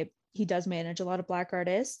 okay, he does manage a lot of black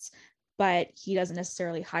artists, but he doesn't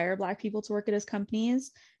necessarily hire black people to work at his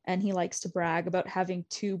companies. And he likes to brag about having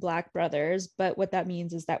 2 black brothers. But what that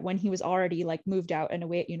means is that when he was already like moved out and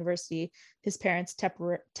away at university, his parents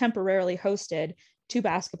temporarily hosted 2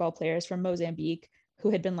 basketball players from Mozambique who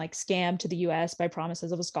had been like scammed to the US by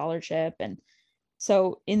promises of a scholarship. And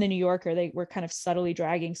so in the New Yorker, they were kind of subtly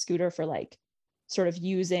dragging Scooter for like sort of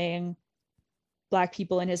using black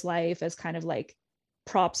people in his life as kind of like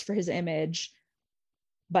props for his image,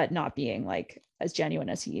 but not being like as genuine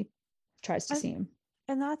as he tries to seem.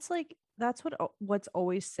 And that's what's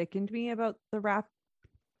always sickened me about the rap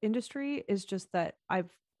industry is just that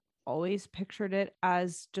I've always pictured it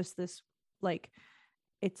as just this like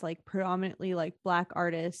it's like predominantly like black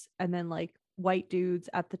artists and then like white dudes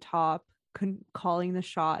at the top calling the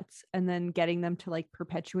shots and then getting them to like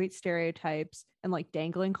perpetuate stereotypes and like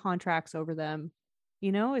dangling contracts over them.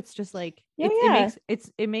 It's just like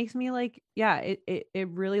it makes me like, it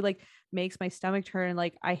really like makes my stomach turn.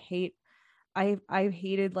 Like I've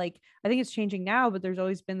hated, like, I think it's changing now, but there's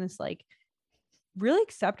always been this like really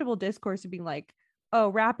acceptable discourse of being like, oh,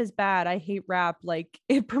 rap is bad, I hate rap, like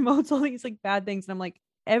it promotes all these like bad things. And I'm like,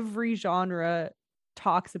 every genre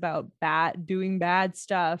talks about doing bad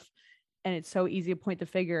stuff, and it's so easy to point the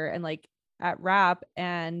finger and like at rap.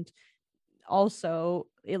 And also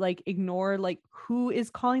it like ignore like who is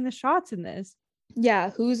calling the shots in this.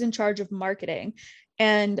 Who's in charge of marketing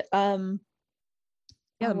and the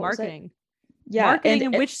marketing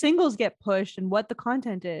and which singles get pushed and what the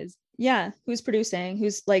content is. Who's producing,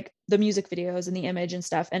 who's like the music videos and the image and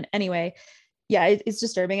stuff. And anyway, yeah, it's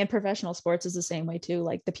disturbing. And professional sports is the same way too.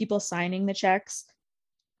 Like the people signing the checks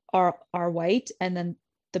are white, and then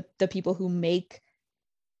the people who make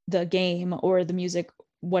the game or the music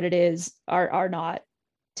what it is are not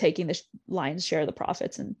taking the lion's share of the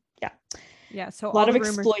profits. And Yeah, so a lot all of the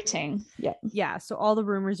rumors, exploiting. yeah, so all the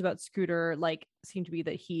rumors about Scooter like seem to be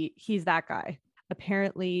that he's that guy.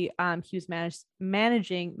 Apparently he was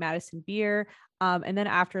managing Madison Beer, and then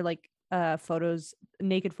after like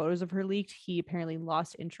naked photos of her leaked, he apparently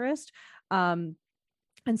lost interest, and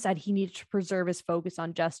said he needed to preserve his focus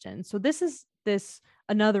on Justin. So this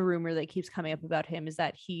another rumor that keeps coming up about him is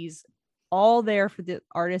that he's all there for the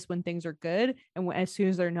artist when things are good, and as soon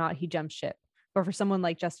as they're not, he jumps ship. But for someone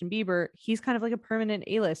like Justin Bieber, he's kind of like a permanent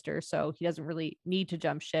A-lister, so he doesn't really need to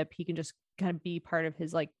jump ship. He can just kind of be part of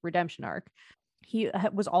his like redemption arc. He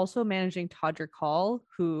was also managing Todrick Hall,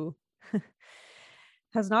 who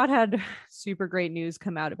has not had super great news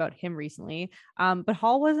come out about him recently. But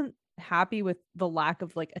Hall wasn't happy with the lack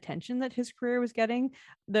of like attention that his career was getting.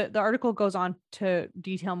 The article goes on to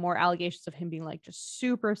detail more allegations of him being like just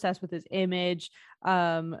super obsessed with his image,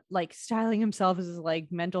 like styling himself as his like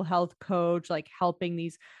mental health coach, like helping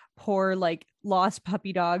these poor like lost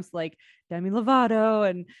puppy dogs like Demi Lovato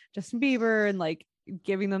and Justin Bieber, and like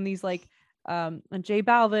giving them these like and J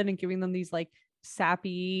Balvin, and giving them these like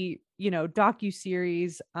sappy,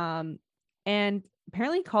 docu-series, and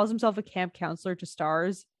apparently calls himself a camp counselor to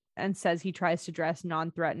stars and says he tries to dress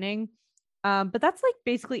non-threatening. But that's like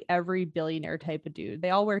basically every billionaire type of dude. They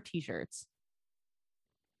all wear t-shirts.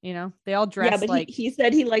 They all dress but like he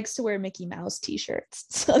said he likes to wear Mickey Mouse t-shirts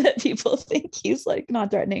so that people think he's like not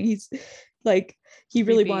threatening. He's like, he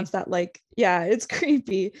really creepy. wants that, like, yeah, it's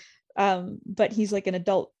creepy. But he's like an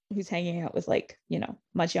adult who's hanging out with like,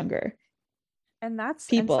 much younger And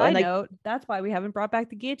people. side And like, note, that's why we haven't brought back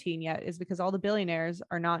the guillotine yet, is because all the billionaires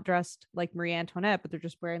are not dressed like Marie Antoinette, but they're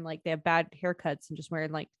just wearing like, they have bad haircuts and just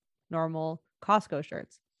wearing like normal Costco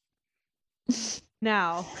shirts.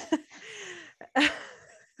 Now,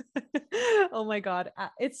 oh my God.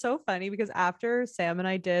 It's so funny because after Sam and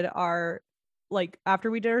I did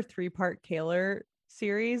after we did our 3-part Taylor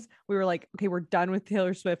series, we were like, okay, we're done with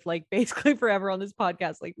Taylor Swift, like basically forever on this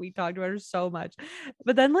podcast. Like we talked about her so much,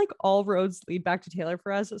 but then like all roads lead back to Taylor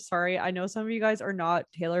for us. Sorry, I know some of you guys are not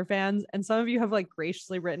Taylor fans, and some of you have like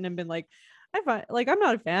graciously written and been like, I find like I'm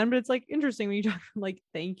not a fan, but it's like interesting when you talk. Like,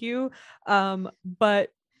 thank you. But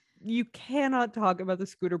you cannot talk about the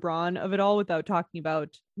Scooter Braun of it all without talking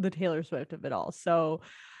about the Taylor Swift of it all. So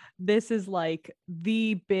this is like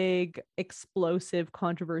the big explosive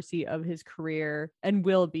controversy of his career, and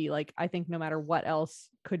will be, like, I think no matter what else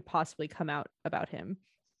could possibly come out about him.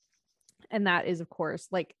 And that is, of course,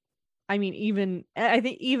 like, I mean, I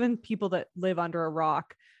think even people that live under a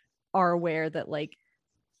rock are aware that like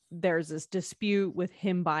there's this dispute with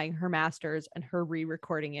him buying her masters and her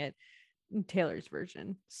re-recording it, Taylor's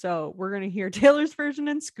version. So we're going to hear Taylor's version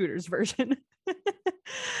and Scooter's version.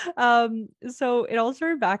 So it all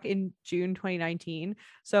started back in June 2019.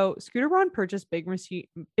 So Scooter Braun purchased Big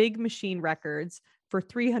Machine Records for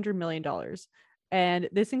 $300 million. And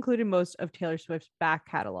this included most of Taylor Swift's back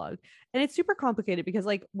catalog. And it's super complicated because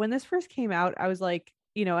like when this first came out, I was like,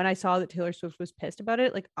 and I saw that Taylor Swift was pissed about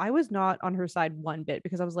it. Like I was not on her side one bit,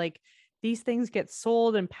 because I was like, these things get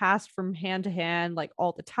sold and passed from hand to hand like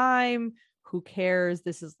all the time. Who cares?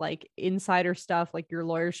 This is like insider stuff. Like your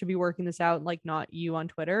lawyer should be working this out, like not you on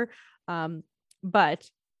Twitter. But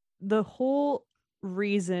the whole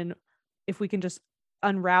reason, if we can just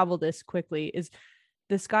unravel this quickly, is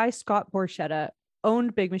this guy, Scott Borchetta,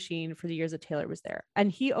 owned Big Machine for the years that Taylor was there.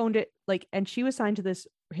 And he owned it like, and she was signed to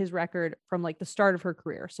his record from like the start of her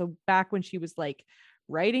career. So back when she was like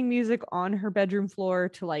writing music on her bedroom floor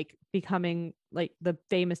to like becoming like the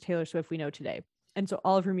famous Taylor Swift we know today. And so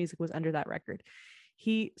all of her music was under that record.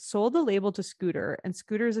 He sold the label to Scooter, and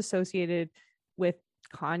Scooter is associated with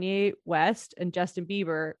Kanye West and Justin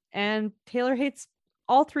Bieber, and Taylor hates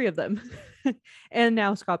all three of them. And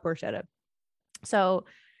now Scott Borchetta. So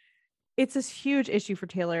it's this huge issue for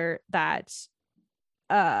Taylor that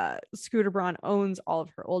Scooter Braun owns all of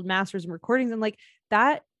her old masters and recordings. And like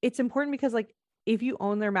that, it's important because like if you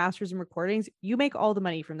own their masters and recordings, you make all the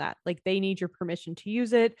money from that. Like they need your permission to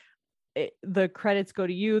use it. The credits go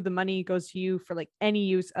to you, the money goes to you for like any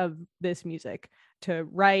use of this music, to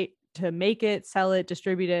write, to make it, sell it,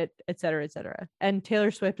 distribute it, etc., etc. And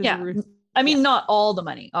Taylor Swift is I mean, not all the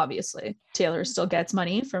money, obviously. Taylor still gets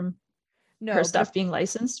money from her stuff being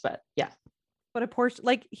licensed, but yeah. But a portion,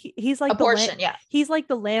 like he's like a portion, yeah. He's like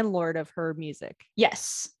the landlord of her music.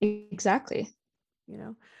 Yes, exactly.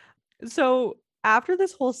 So after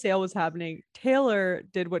this whole sale was happening, Taylor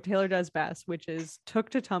did what Taylor does best, which is took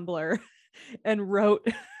to Tumblr and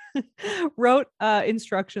wrote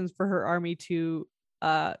instructions for her army to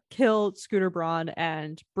kill Scooter Braun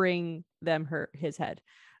and bring them his head.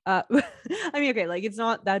 I mean, okay, like it's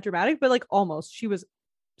not that dramatic, but like almost. She was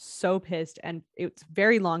so pissed, and it's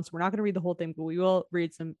very long, so we're not going to read the whole thing, but we will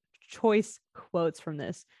read some choice quotes from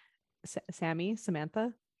this.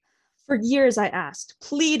 Samantha. For years, I asked,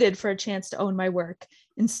 pleaded for a chance to own my work.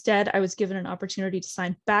 Instead, I was given an opportunity to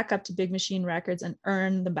sign back up to Big Machine Records and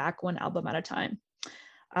earn them back one album at a time.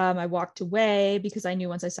 I walked away because I knew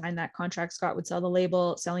once I signed that contract, Scott would sell the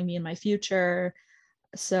label, selling me in my future.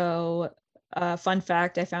 So, fun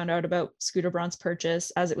fact, I found out about Scooter Braun's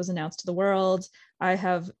purchase as it was announced to the world. I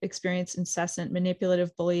have experienced incessant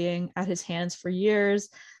manipulative bullying at his hands for years,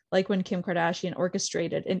 like when Kim Kardashian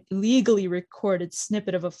orchestrated an illegally recorded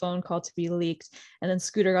snippet of a phone call to be leaked, and then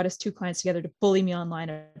Scooter got his two clients together to bully me online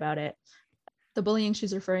about it. The bullying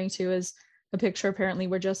she's referring to is a picture apparently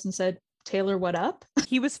where Justin said, Taylor, what up?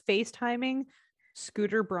 He was FaceTiming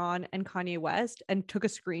Scooter Braun and Kanye West and took a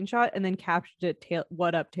screenshot and then captioned it,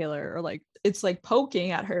 what up, Taylor? Or like, it's like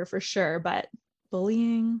poking at her for sure, but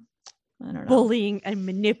bullying, I don't know. Bullying and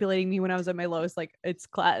manipulating me when I was at my lowest. Like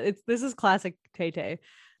this is classic Tay Tay.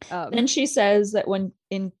 Then she says that when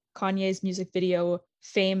in Kanye's music video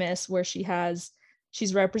Famous, where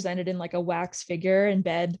she's represented in like a wax figure in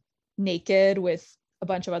bed naked with a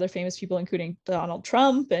bunch of other famous people, including Donald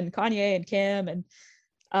Trump and Kanye and Kim. And,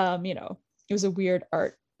 it was a weird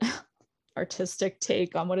artistic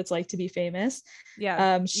take on what it's like to be famous.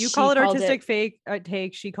 Yeah. You call it artistic fake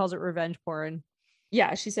take. She calls it revenge porn.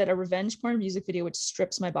 Yeah. She said a revenge porn music video, which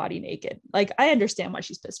strips my body naked. Like, I understand why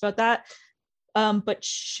she's pissed about that. But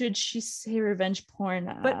should she say revenge porn?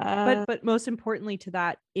 But most importantly to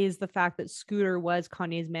that is the fact that Scooter was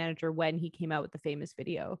Kanye's manager when he came out with the Famous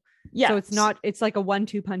video. Yeah. So it's like a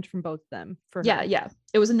 1-2 punch from both of them for her. Yeah.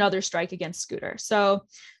 It was another strike against Scooter. So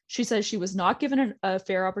she says she was not given a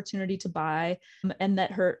fair opportunity to buy, and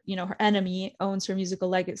that her enemy owns her musical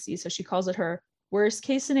legacy. So she calls it her worst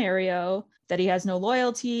case scenario, that he has no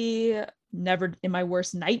loyalty. Never in my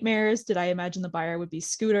worst nightmares did I imagine the buyer would be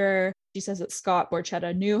Scooter. She says that Scott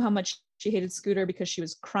Borchetta knew how much she hated Scooter because she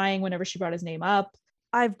was crying whenever she brought his name up.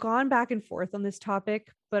 I've gone back and forth on this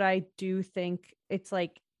topic, but I do think it's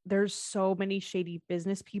like there's so many shady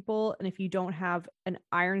business people. And if you don't have an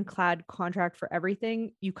ironclad contract for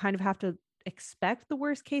everything, you kind of have to expect the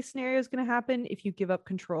worst case scenario is going to happen if you give up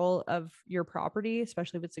control of your property,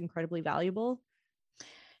 especially if it's incredibly valuable.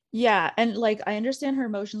 Yeah. And like, I understand her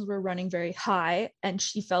emotions were running very high and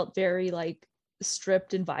she felt very like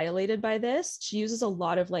stripped and violated by this. She uses a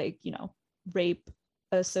lot of like, rape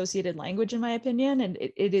associated language, in my opinion. And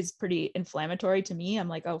it is pretty inflammatory to me. I'm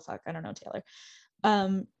like, oh, fuck, I don't know, Taylor.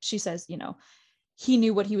 She says, he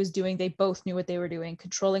knew what he was doing. They both knew what they were doing,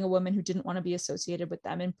 controlling a woman who didn't want to be associated with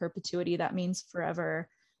them in perpetuity. That means forever.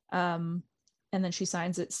 And then she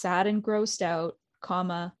signs it, sad and grossed out,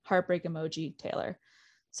 heartbreak emoji, Taylor.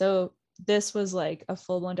 So this was like a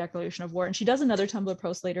full-blown declaration of war. And she does another Tumblr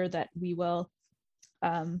post later that we will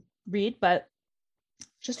read, but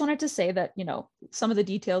just wanted to say that, some of the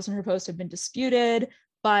details in her post have been disputed,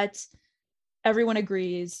 but everyone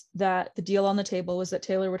agrees that the deal on the table was that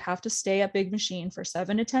Taylor would have to stay at Big Machine for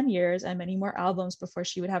 7 to 10 years and many more albums before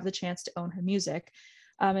she would have the chance to own her music.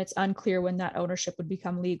 It's unclear when that ownership would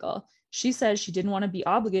become legal. She says she didn't want to be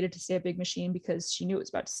obligated to stay at Big Machine because she knew it was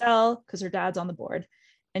about to sell, because her dad's on the board.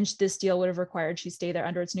 And this deal would have required she stay there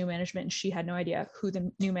under its new management, and she had no idea who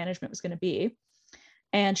the new management was going to be.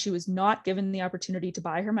 And she was not given the opportunity to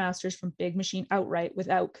buy her masters from Big Machine outright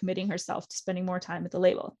without committing herself to spending more time at the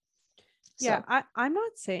label. Yeah, so. I'm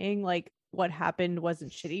not saying like what happened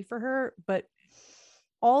wasn't shitty for her, but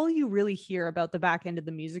all you really hear about the back end of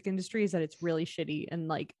the music industry is that it's really shitty and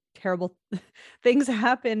like terrible things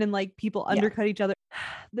happen and like people undercut each other.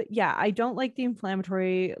 Yeah, I don't like the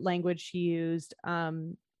inflammatory language she used.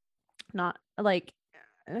 Not like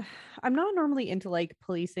I'm not normally into like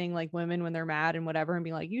policing like women when they're mad and whatever and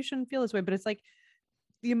being like, you shouldn't feel this way, but it's like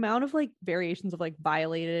the amount of like variations of like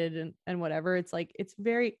violated and whatever, it's like it's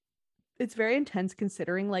very intense,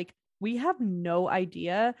 considering like we have no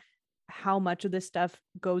idea how much of this stuff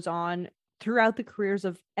goes on throughout the careers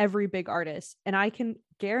of every big artist. And I can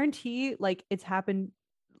guarantee like it's happened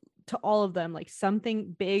to all of them, like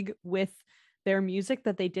something big with their music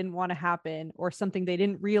that they didn't want to happen, or something they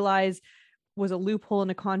didn't realize was a loophole in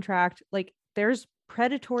a contract. Like there's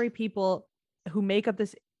predatory people who make up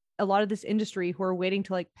a lot of this industry who are waiting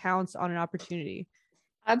to like pounce on an opportunity.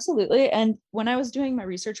 Absolutely. And when I was doing my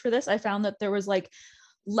research for this, I found that there was like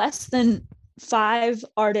less than 5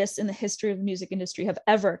 artists in the history of the music industry have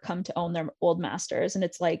ever come to own their old masters, and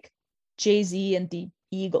it's like Jay-Z and the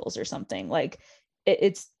Eagles or something. Like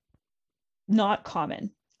it's not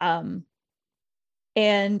common.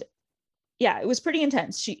 And yeah, it was pretty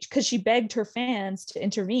intense. Because she begged her fans to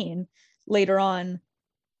intervene later on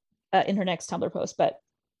in her next Tumblr post. But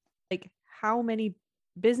like, how many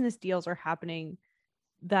business deals are happening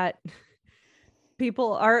that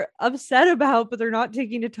people are upset about, but they're not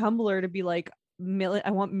taking to Tumblr to be like,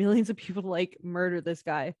 I want millions of people to like murder this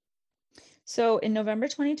guy. So in November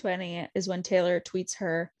 2020 is when Taylor tweets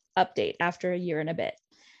her update after a year and a bit.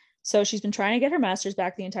 So she's been trying to get her masters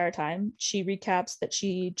back the entire time. She recaps that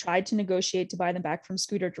she tried to negotiate to buy them back from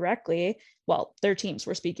Scooter directly. Well, their teams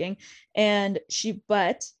were speaking,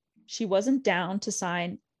 but she wasn't down to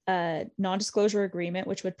sign a non-disclosure agreement,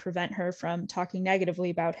 which would prevent her from talking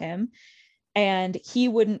negatively about him. And he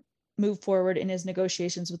wouldn't move forward in his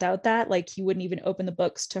negotiations without that. Like, he wouldn't even open the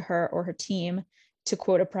books to her or her team to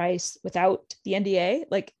quote a price without the NDA.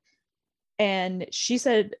 Like, and she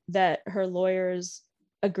said that her lawyers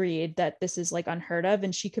agreed that this is like unheard of,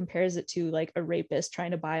 and she compares it to like a rapist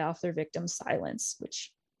trying to buy off their victim's silence,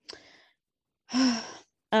 which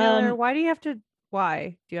Taylor, why do you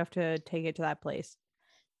have to take it to that place?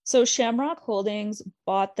 So Shamrock Holdings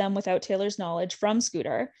bought them without Taylor's knowledge from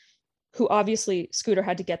Scooter, who obviously Scooter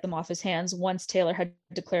had to get them off his hands once Taylor had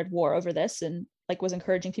declared war over this and like was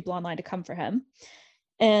encouraging people online to come for him.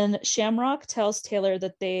 And Shamrock tells Taylor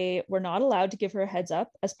that they were not allowed to give her a heads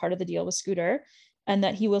up as part of the deal with Scooter, and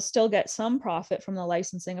that he will still get some profit from the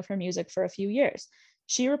licensing of her music for a few years.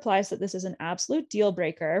 She replies that this is an absolute deal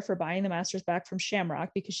breaker for buying the masters back from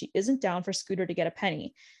Shamrock because she isn't down for Scooter to get a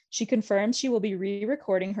penny. She confirms she will be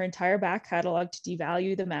re-recording her entire back catalog to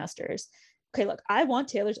devalue the masters. Okay, look, I want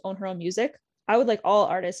Taylor to own her own music. I would like all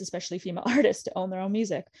artists, especially female artists, to own their own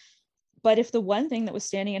music. But if the one thing that was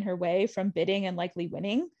standing in her way from bidding and likely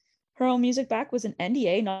winning her own music back was an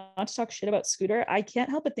NDA, not to talk shit about Scooter, I can't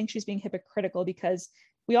help but think she's being hypocritical, because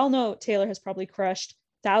we all know Taylor has probably crushed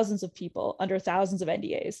thousands of people under thousands of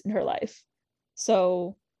NDAs in her life.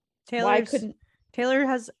 So Taylor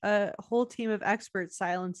has a whole team of experts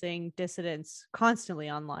silencing dissidents constantly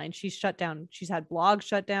online. She's had blogs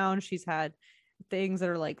shut down. She's had things that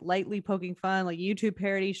are like lightly poking fun, like YouTube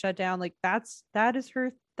parody shut down. Like that's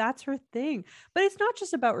her thing. But it's not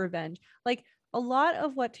just about revenge. Like, a lot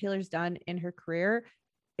of what Taylor's done in her career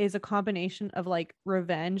is a combination of like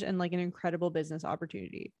revenge and like an incredible business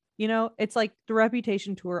opportunity. You know, it's like the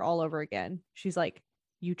Reputation tour all over again. She's like,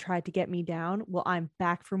 you tried to get me down. Well, I'm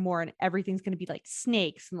back for more, and everything's going to be like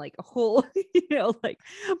snakes and like a whole, like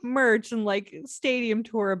merch and like stadium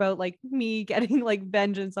tour about like me getting like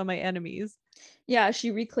vengeance on my enemies. Yeah,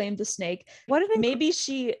 she reclaimed the snake. Maybe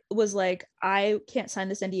she was like, I can't sign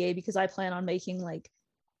this NDA because I plan on making like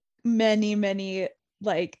many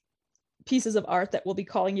like pieces of art that will be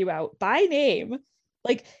calling you out by name.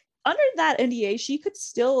 Like, under that NDA, she could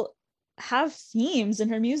still have themes in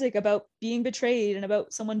her music about being betrayed and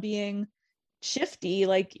about someone being shifty,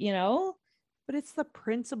 like, but it's the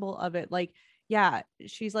principle of it. Like, yeah,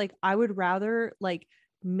 she's like, I would rather like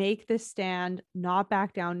make this stand, not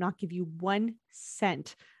back down, not give you 1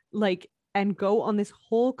 cent, like, and go on this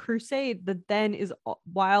whole crusade that then is,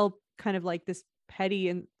 while kind of like this petty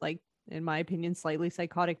and like, in my opinion, slightly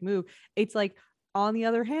psychotic move, it's like, on the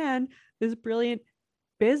other hand, this brilliant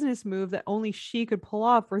business move that only she could pull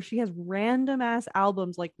off, where she has random ass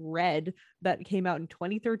albums like Red that came out in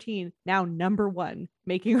 2013, now #1,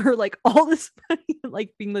 making her like all this money,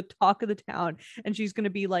 like being the talk of the town. And she's going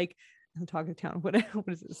to be like the talk of the town. What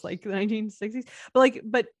is this, like the 1960s?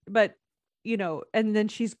 But and then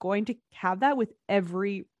she's going to have that with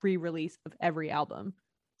every re-release of every album.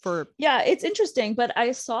 Yeah, it's interesting. But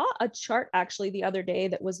I saw a chart actually the other day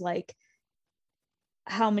that was like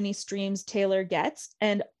how many streams Taylor gets,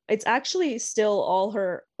 and it's actually still all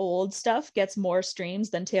her old stuff gets more streams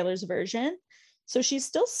than Taylor's version. So she's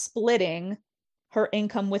still splitting her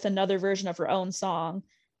income with another version of her own song.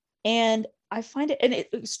 And I find it,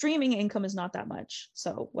 and streaming income is not that much,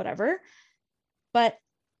 so whatever. But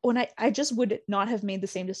when I just would not have made the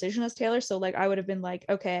same decision as Taylor. So like, I would have been like,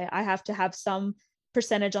 okay, I have to have some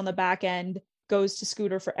percentage on the back end goes to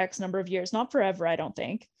Scooter for X number of years, not forever, I don't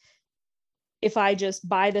think. If I just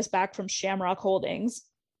buy this back from Shamrock Holdings,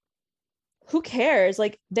 who cares?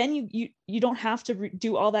 Like, then you don't have to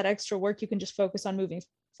do all that extra work. You can just focus on moving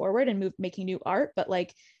forward and making new art. But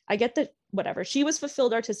like, I get that, whatever, she was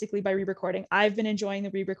fulfilled artistically by re-recording. I've been enjoying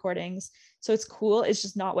the re-recordings, so it's cool. It's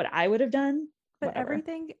just not what I would have done. But whatever.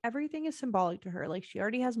 everything is symbolic to her. Like she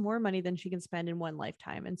already has more money than she can spend in one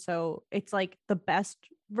lifetime. And so it's like the best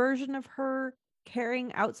version of her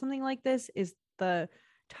carrying out something like this is the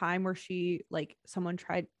time where she someone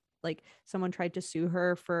tried to sue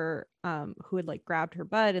her for who had like grabbed her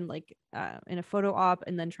butt and like in a photo op,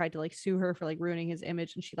 and then tried to like sue her for like ruining his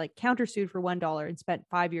image, and she like countersued for $1 and spent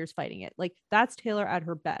 5 years fighting it. Like that's Taylor at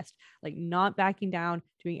her best, like not backing down,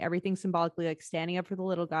 doing everything symbolically, like standing up for the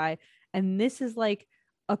little guy. And this is like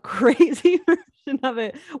a crazy version of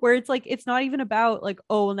it where it's like it's not even about like,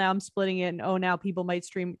 oh, now I'm splitting it and oh, now people might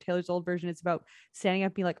stream Taylor's old version. It's about standing up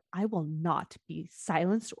and being like, I will not be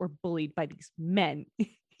silenced or bullied by these men.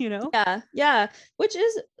 You know, Yeah, which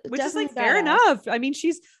is which is like definitely fair badass. enough. I mean,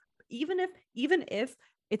 she's even if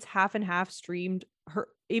it's half and half streamed, her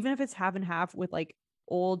even if it's half and half with like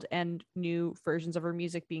old and new versions of her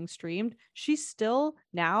music being streamed, she's still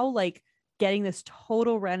now like getting this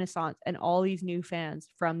total renaissance and all these new fans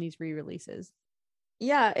from these re-releases.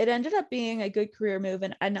 Yeah, it ended up being a good career move,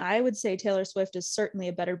 and I would say Taylor Swift is certainly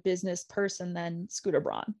a better business person than Scooter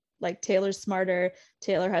Braun. Like Taylor's smarter,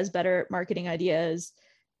 Taylor has better marketing ideas.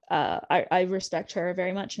 I respect her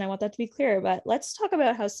very much, and I want that to be clear. But let's talk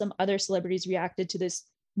about how some other celebrities reacted to this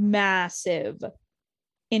massive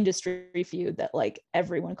industry feud that like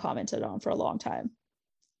everyone commented on for a long time.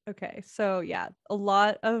 Okay, so yeah, a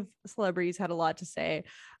lot of celebrities had a lot to say.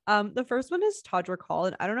 The first one is Todrick Hall,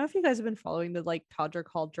 and I don't know if you guys have been following the like Todrick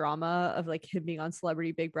Hall drama of like him being on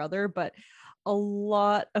Celebrity Big Brother, but a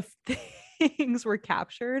lot of things were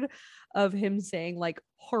captured of him saying like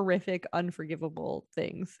horrific, unforgivable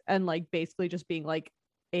things, and like basically just being like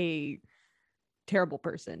a terrible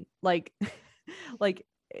person, like like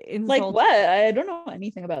Like insult. what? I don't know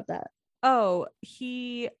anything about that. Oh,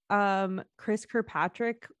 he Chris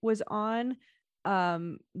Kirkpatrick was on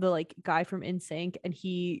the like guy from NSYNC, and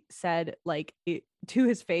he said like to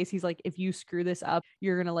his face, he's like, if you screw this up,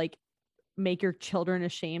 you're gonna like make your children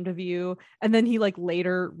ashamed of you. And then he like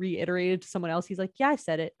later reiterated to someone else, he's like, yeah, I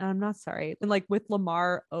said it and I'm not sorry. And like with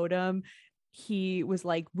Lamar Odom, he was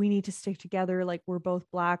like, we need to stick together, like we're both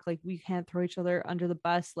black, like we can't throw each other under the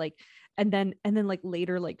bus, like. And then like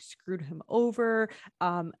later like screwed him over.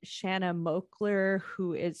 Shanna Moakler,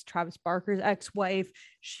 who is Travis Barker's ex-wife,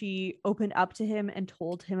 she opened up to him and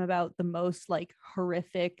told him about the most like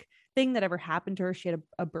horrific thing that ever happened to her. She had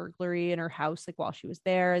a burglary in her house like while she was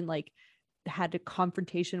there, and like had a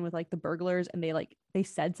confrontation with like the burglars, and they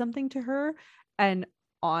said something to her, and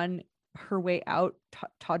on her way out,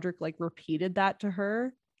 Todrick like repeated that to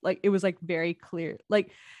her. Like it was like very clear.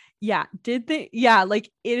 Like, yeah, did they? Yeah,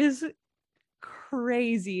 like it is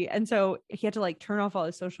crazy. And so he had to like turn off all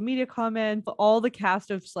his social media comments. All the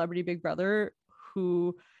cast of Celebrity Big Brother,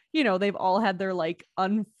 who, you know, they've all had their like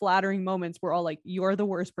unflattering moments, were all like, you're the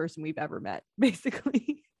worst person we've ever met,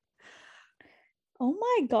 basically. Oh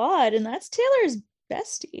my god, and that's Taylor's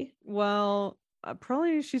bestie. Well,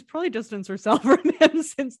 probably she's probably distanced herself from him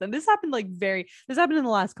since then. This happened in the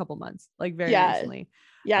last couple months, like very Yeah. recently.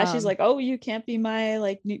 Yeah, she's um like, "Oh, you can't be my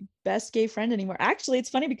like best gay friend anymore." Actually,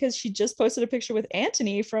 it's funny because she just posted a picture with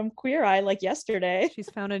Anthony from Queer Eye like yesterday. she's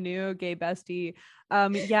found a new gay bestie.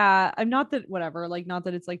 Yeah, I'm not that whatever, like not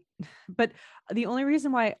that it's like but the only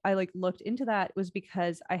reason why I like looked into that was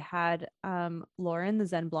because I had Lauren the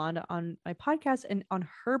Zen Blonde on my podcast, and on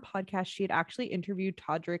her podcast she had actually interviewed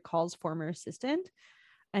Todrick Hall's former assistant,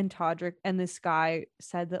 and Todrick and this guy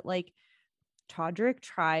said that like Todrick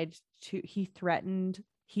he threatened,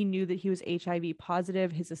 he knew that he was HIV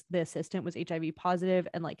positive. The assistant was HIV positive,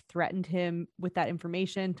 and like threatened him with that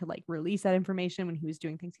information to like release that information when he was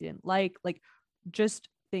doing things he didn't like just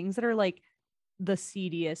things that are like the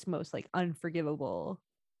seediest, most like unforgivable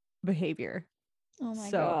behavior. Oh my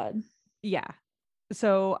So god. yeah.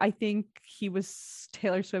 So I think he was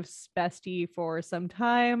Taylor Swift's bestie for some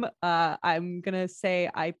time. I'm gonna say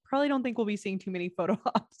I probably don't think we'll be seeing too many photo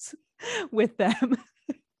ops with them.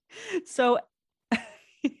 So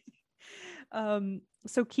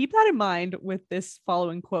so keep that in mind with this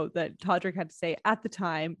following quote that Todrick had to say at the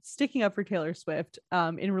time, sticking up for Taylor Swift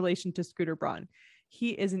in relation to Scooter Braun. He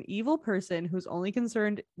is an evil person who's only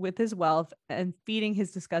concerned with his wealth and feeding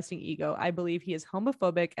his disgusting ego. I believe he is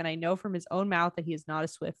homophobic, and I know from his own mouth that he is not a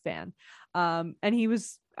Swift fan. And he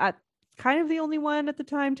was at kind of the only one at the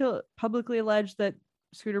time to publicly allege that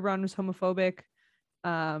Scooter Braun was homophobic.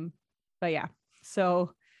 But yeah,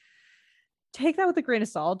 so take that with a grain of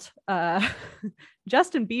salt.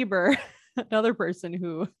 Justin Bieber, another person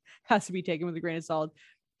who has to be taken with a grain of salt,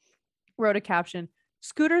 wrote a caption: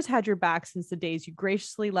 Scooter's had your back since the days you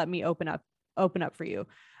graciously let me open up for you.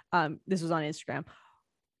 This was on Instagram.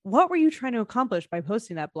 what were you trying to accomplish by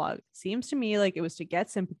posting that blog? Seems to me like it was to get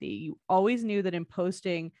sympathy. You always knew that in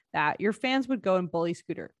posting that your fans would go and bully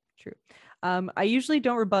Scooter. True. I usually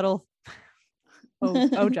don't rebuttal.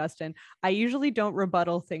 Oh, Justin, I usually don't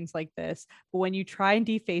rebuttal things like this, but when you try and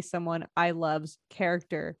deface someone I love's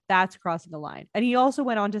character, that's crossing the line. And he also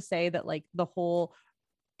went on to say that like the whole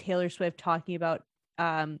Taylor Swift talking about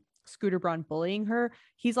Scooter Braun bullying her,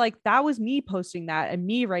 he's like, that was me posting that and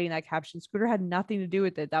me writing that caption. Scooter had nothing to do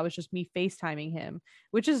with it. That was just me FaceTiming him,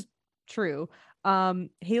 which is true.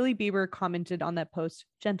 Hailey Bieber commented on that post,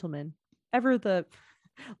 gentlemen, ever the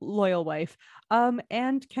loyal wife.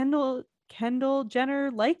 And Kendall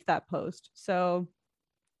Jenner liked that post. So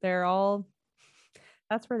they're all,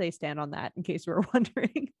 that's where they stand on that, in case we were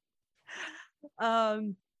wondering.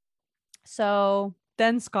 So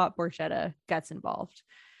then Scott Borchetta gets involved.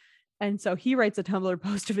 And so he writes a Tumblr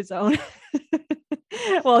post of his own.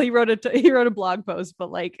 Well, he wrote a blog post,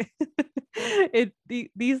 but like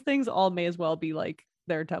these things all may as well be like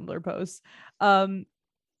their Tumblr posts.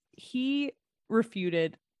 He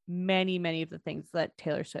refuted many of the things that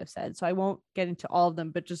Taylor Swift said. So I won't get into all of them,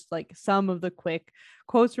 but just like some of the quick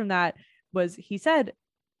quotes from that was, he said,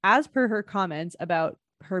 as per her comments about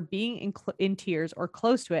her being in tears or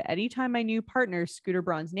close to it anytime my new partner Scooter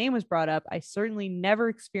Braun's name was brought up, I certainly never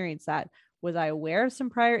experienced that. Was I aware of some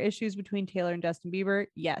prior issues between Taylor and Justin Bieber?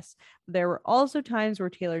 Yes. There were also times where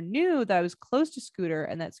Taylor knew that I was close to Scooter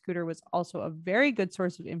and that Scooter was also a very good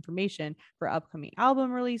source of information for upcoming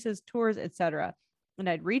album releases, tours, etc. And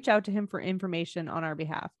I'd reach out to him for information on our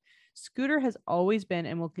behalf. Scooter has always been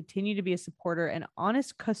and will continue to be a supporter and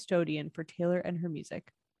honest custodian for Taylor and her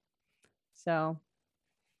music. So,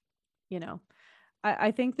 you know, I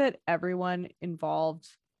think that everyone involved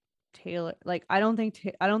Taylor, like I don't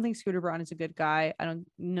think Scooter Braun is a good guy. I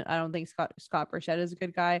don't think Scott Borchetta is a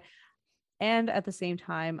good guy. And at the same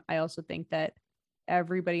time, I also think that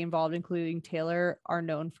everybody involved, including Taylor, are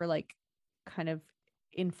known for like kind of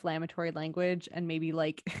inflammatory language and maybe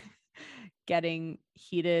like getting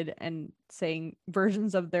heated and saying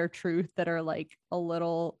versions of their truth that are like a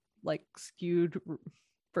little like skewed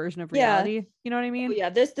version of reality. Yeah. You know what I mean? Oh, yeah,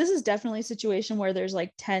 this is definitely a situation where there's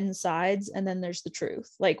like 10 sides and then there's the truth.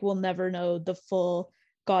 Like we'll never know the full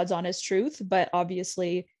God's honest truth, but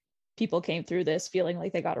obviously people came through this feeling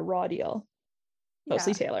like they got a raw deal.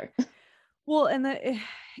 Mostly Yeah. Taylor. Well, and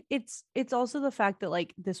it's also the fact that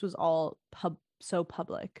like this was all so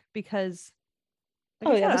public because like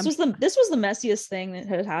Oh I yeah, said, this was the messiest thing that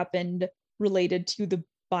had happened related to the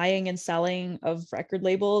buying and selling of record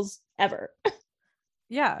labels ever.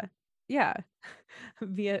 yeah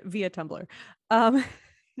via Tumblr. um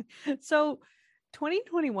so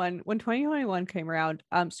 2021, when 2021 came around,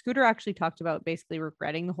 Scooter actually talked about basically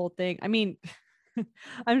regretting the whole thing. I mean,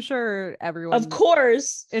 I'm sure everyone Of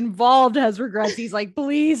course. involved has regrets. He's like,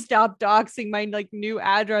 please stop doxing my like new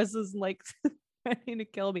addresses and like trying to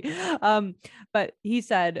kill me. But he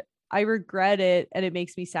said, I regret it and it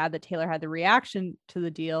makes me sad that Taylor had the reaction to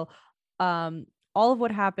the deal. All of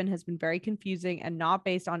what happened has been very confusing and not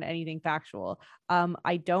based on anything factual.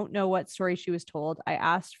 I don't know what story she was told. I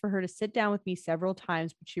asked for her to sit down with me several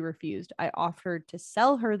times, but she refused. I offered to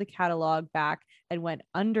sell her the catalog back and went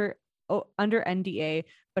under NDA,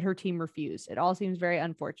 but her team refused. It all seems very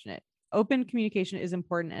unfortunate. Open communication is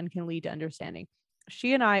important and can lead to understanding.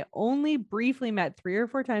 She and I only briefly met 3 or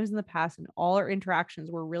 4 times in the past, and all our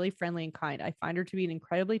interactions were really friendly and kind. I find her to be an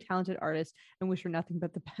incredibly talented artist and wish her nothing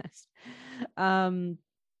but the best.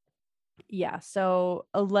 Yeah, so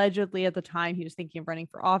allegedly at the time he was thinking of running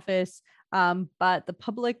for office, but the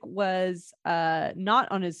public was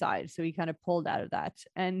not on his side, so he kind of pulled out of that,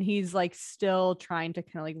 and he's like still trying to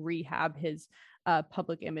kind of like rehab his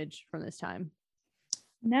public image from this time.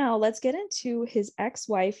 Now let's get into his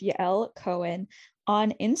ex-wife Yael Cohen.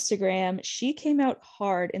 On Instagram, she came out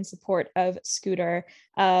hard in support of Scooter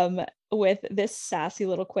with this sassy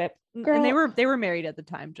little quip. Girl, and they were married at the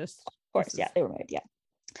time, just of course, yeah, they were married, yeah.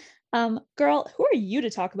 Girl, who are you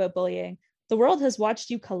to talk about bullying? The world has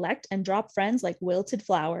watched you collect and drop friends like wilted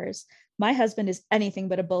flowers. My husband is anything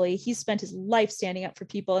but a bully. He's spent his life standing up for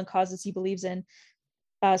people and causes he believes in.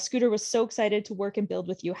 Scooter was so excited to work and build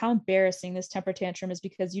with you. How embarrassing this temper tantrum is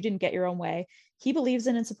because you didn't get your own way. He believes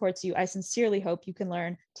in and supports you. I sincerely hope you can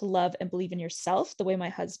learn to love and believe in yourself the way my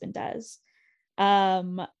husband does.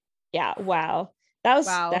 Yeah, wow. That was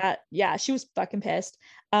that. Yeah, she was fucking pissed.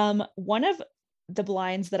 One of the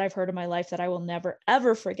blinds that I've heard in my life that I will never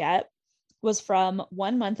ever forget was from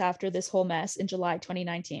 1 month after this whole mess in July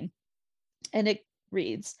 2019. And it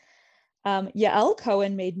reads, Yael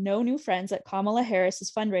Cohen made no new friends at Kamala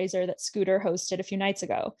Harris's fundraiser that Scooter hosted a few nights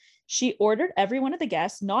ago. She ordered every one of the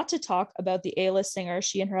guests not to talk about the A-list singer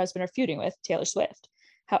she and her husband are feuding with, Taylor Swift.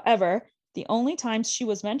 However, the only times she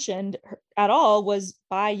was mentioned at all was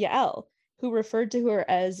by Yael, who referred to her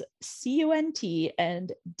as CUNT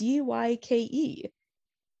and DYKE.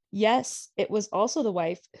 Yes, it was also the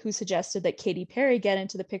wife who suggested that Katy Perry get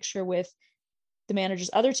into the picture with the manager's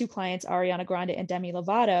other two clients, Ariana Grande and Demi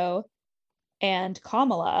Lovato, and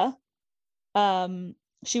Kamala.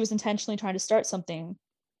 She was intentionally trying to start something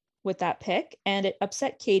with that pic, and it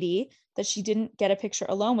upset Katie that she didn't get a picture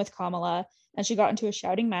alone with Kamala, and she got into a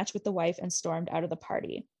shouting match with the wife and stormed out of the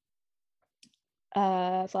party.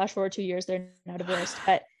 Flash forward 2 years, they're now divorced.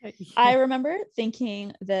 But Yeah. I remember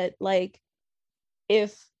thinking that, like,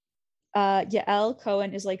 if Yael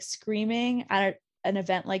Cohen is like screaming at an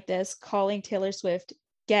event like this, calling Taylor Swift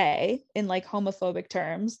gay in like homophobic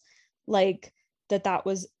terms, like that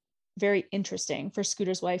was very interesting for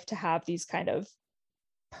Scooter's wife to have these kind of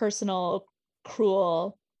personal,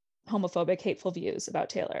 cruel, homophobic, hateful views about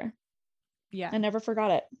Taylor. Yeah. I never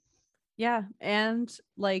forgot it. Yeah. And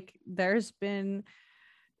like there's been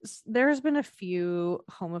a few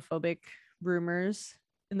homophobic rumors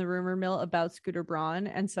in the rumor mill about Scooter Braun.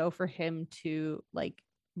 And so for him to like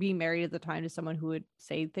be married at the time to someone who would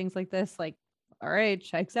say things like this, like, all right,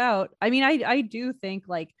 checks out. I mean, I do think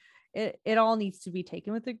like it all needs to be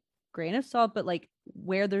taken with a grain of salt, but like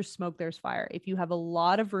where there's smoke, there's fire. If you have a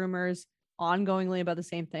lot of rumors ongoingly about the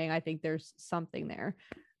same thing, I think there's something there.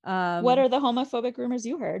 What are the homophobic rumors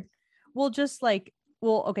you heard? Well, just like,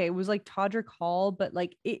 well, okay, it was like Todrick Hall, but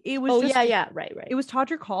like it was just, yeah, right. it was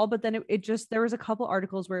Todrick Hall, but then it just, there was a couple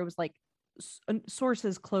articles where it was like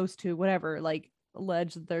sources close to whatever, like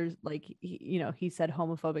alleged that there's like, he said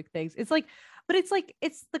homophobic things. It's like, but it's like,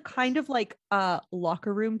 it's the kind of like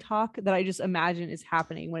locker room talk that I just imagine is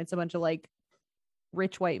happening when it's a bunch of like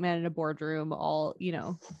rich white men in a boardroom, all,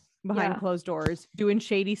 behind closed doors, doing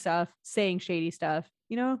shady stuff, saying shady stuff.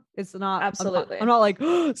 It's not absolutely. I'm not like,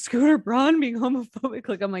 oh, Scooter Braun being homophobic.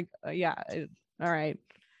 Like I'm like, yeah, all right.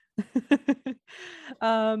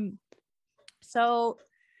 So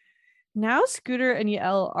now Scooter and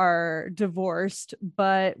Yael are divorced,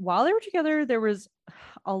 but while they were together, there was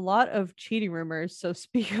a lot of cheating rumors. So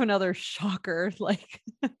speak of another shocker, like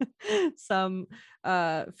some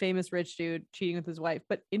famous rich dude cheating with his wife.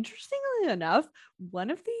 But interestingly enough,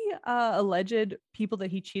 one of the alleged people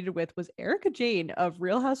that he cheated with was Erica Jane of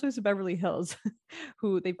Real Housewives of Beverly Hills,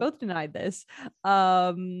 who they both denied this.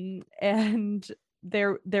 And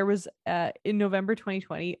there was in November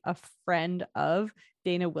 2020, a friend of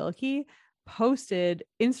Dana Wilkie posted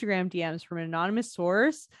Instagram DMs from an anonymous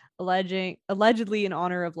source allegedly in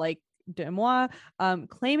honor of like Demois,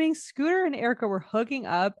 claiming Scooter and Erica were hooking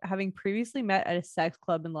up, having previously met at a sex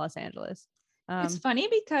club in Los Angeles. It's funny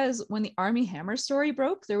because when the Armie Hammer story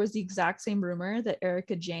broke, there was the exact same rumor that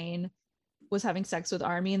Erica Jane was having sex with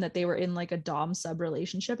Armie and that they were in like a dom sub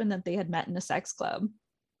relationship and that they had met in a sex club.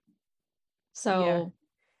 So yeah.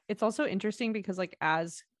 It's also interesting because like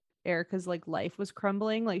as Erica's like life was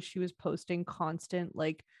crumbling, like she was posting constant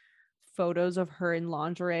like photos of her in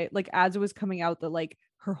lingerie, like as it was coming out that like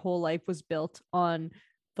her whole life was built on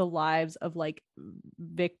the lives of like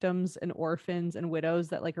victims and orphans and widows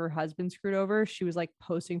that like her husband screwed over. She was like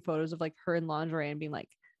posting photos of like her in lingerie and being like,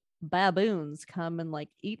 baboons come and like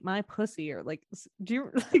eat my pussy, or like, do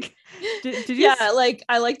you like did you yeah, like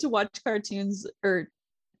I like to watch cartoons, or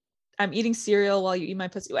I'm eating cereal while you eat my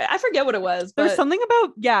pussy. I forget what it was, but there's something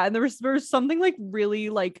about, yeah, and there was something like really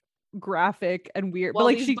like graphic and weird, but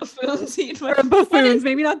like she buffoons eat my buffoons,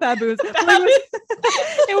 maybe not baboons, but like,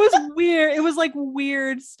 it was weird. It was like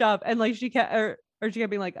weird stuff, and like she kept or she kept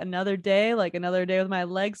being like, another day with my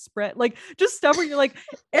legs spread, like just stuff where you're like,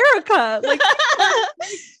 Erica, like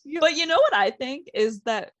but you know what I think is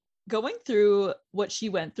that going through what she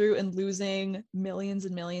went through and losing millions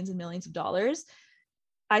and millions and millions of dollars,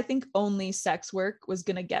 I think only sex work was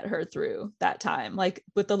going to get her through that time, like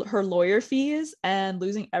with her lawyer fees and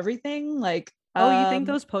losing everything. Like, you think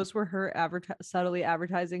those posts were her subtly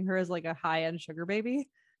advertising her as like a high-end sugar baby?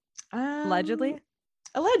 Allegedly,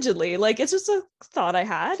 like it's just a thought I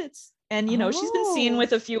had. She's been seen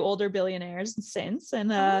with a few older billionaires since,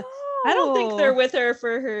 and I don't think they're with her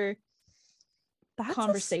for her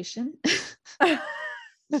conversation.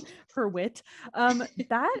 For wit.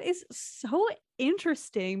 That is so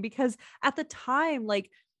interesting because at the time, like,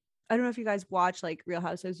 I don't know if you guys watch like Real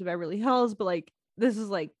Housewives of Beverly Hills, but like this is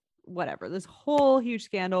like whatever, this whole huge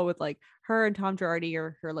scandal with like her and Tom Girardi,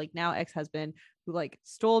 or her like now ex-husband, who like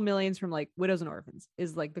stole millions from like widows and orphans,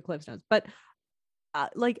 is like the Cliff Notes. But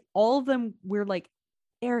like all of them were like,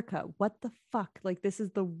 Erica, what the fuck? Like, this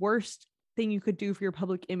is the worst thing you could do for your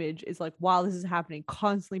public image, is like, while this is happening,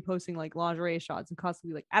 constantly posting like lingerie shots and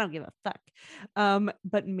constantly like, I don't give a fuck.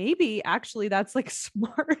 But maybe actually that's like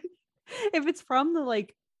smart. If it's from the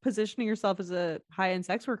like positioning yourself as a high-end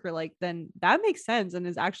sex worker, like, then that makes sense and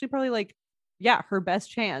is actually probably like, yeah, her best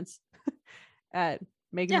chance at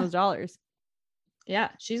making Yeah. those dollars. Yeah,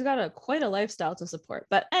 she's got quite a lifestyle to support.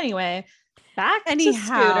 But anyway, back to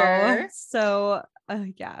Anyhow, Scooter. so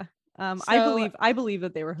yeah. So I believe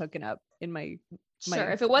that they were hooking up in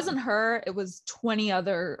sure, if it wasn't her, it was 20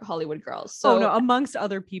 other Hollywood girls. oh no, So amongst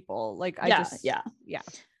other people. Like, yeah. Yeah.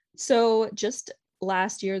 So just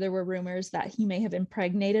last year, there were rumors that he may have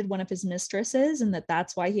impregnated one of his mistresses and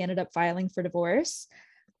that's why he ended up filing for divorce.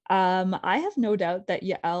 I have no doubt that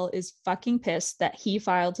Yael is fucking pissed that he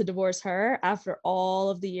filed to divorce her after all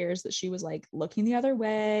of the years that she was like looking the other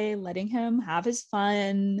way, letting him have his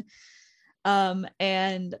fun.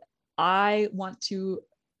 And I want to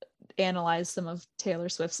analyze some of Taylor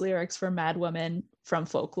Swift's lyrics for Mad Woman from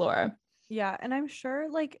Folklore. Yeah, and I'm sure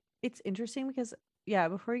like it's interesting because yeah,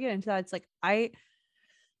 before we get into that, it's like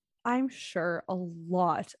I'm sure a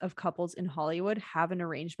lot of couples in Hollywood have an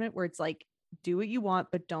arrangement where it's like, do what you want,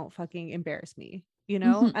 but don't fucking embarrass me, you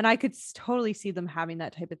know? Mm-hmm. And I could totally see them having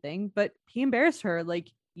that type of thing, but he embarrassed her.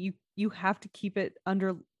 Like, you have to keep it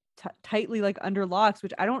under tightly, like under locks,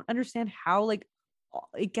 which I don't understand how like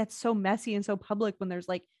it gets so messy and so public when there's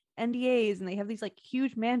like NDAs and they have these like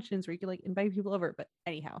huge mansions where you can like invite people over. But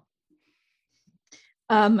anyhow.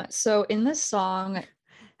 So in this song,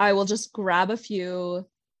 I will just grab a few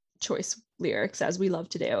choice lyrics as we love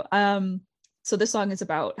to do. So this song is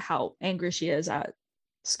about how angry she is at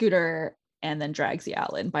Scooter and then drags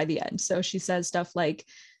Yael in by the end. So she says stuff like,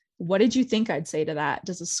 what did you think I'd say to that?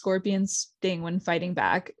 Does a scorpion sting when fighting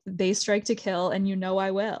back? They strike to kill and you know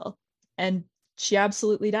I will. And she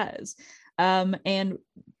absolutely does. And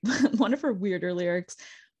one of her weirder lyrics,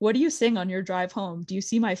 what do you sing on your drive home? Do you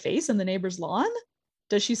see my face in the neighbor's lawn?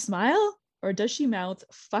 Does she smile or does she mouth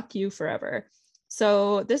fuck you forever?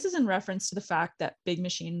 So this is in reference to the fact that Big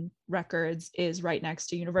Machine Records is right next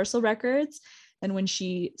to Universal Records. And when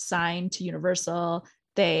she signed to Universal,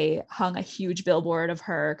 they hung a huge billboard of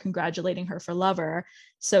her congratulating her for Lover.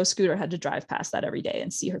 So Scooter had to drive past that every day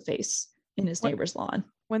and see her face in his neighbor's lawn.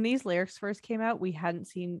 When these lyrics first came out, we hadn't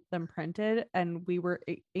seen them printed and we were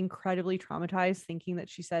incredibly traumatized thinking that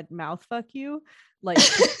she said mouth fuck you. Like,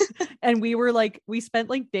 and we were like, we spent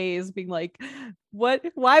like days being like,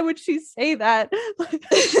 why would she say that?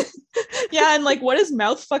 Yeah, and like, what is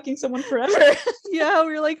mouth fucking someone forever? Yeah,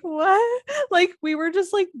 we were like, what? Like, we were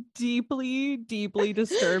just like deeply, deeply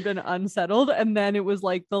disturbed and unsettled. And then it was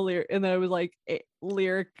like the lyric, and then it was like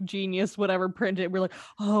lyric genius, whatever printed. We're like,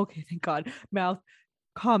 oh, okay, thank God. Mouth,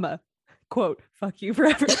 comma, quote, fuck you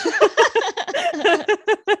forever.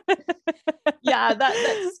 Yeah,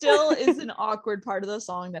 that still is an awkward part of the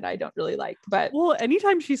song that I don't really like. But well,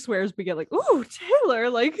 anytime she swears, we get like, ooh, Taylor,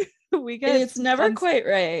 like we get it's never quite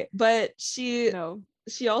right. But she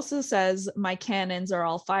also says, my cannons are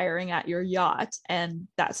all firing at your yacht. And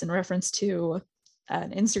that's in reference to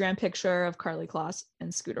an Instagram picture of Karlie Kloss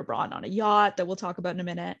and Scooter Braun on a yacht that we'll talk about in a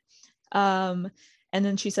minute. And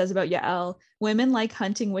then she says about Yael, women like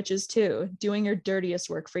hunting witches too, doing your dirtiest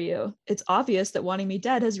work for you. It's obvious that wanting me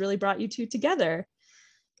dead has really brought you two together.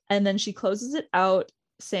 And then she closes it out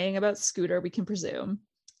saying about Scooter, we can presume.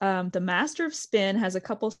 The master of spin has a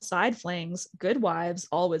couple side flings. Good wives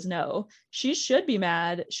always know. She should be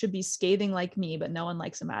mad, should be scathing like me, but no one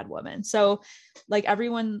likes a mad woman. So like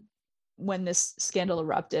everyone, when this scandal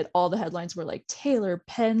erupted, all the headlines were like Taylor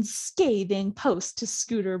pens scathing post to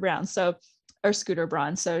Scooter Braun. Or Scooter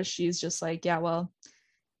Braun. So she's just like, yeah, well,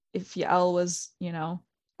 if Yael was, a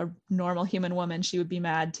normal human woman, she would be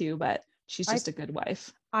mad too, but she's just a good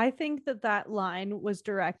wife. I think that line was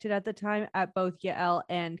directed at the time at both Yael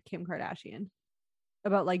and Kim Kardashian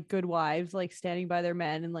about like good wives, like standing by their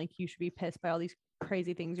men and like, you should be pissed by all these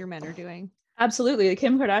crazy things your men are doing. Absolutely.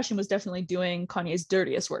 Kim Kardashian was definitely doing Kanye's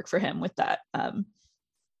dirtiest work for him with that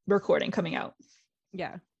recording coming out.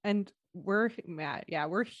 Yeah. And we're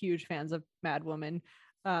huge fans of Mad Woman,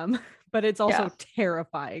 but it's also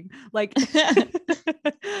terrifying. Like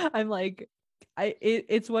I'm like,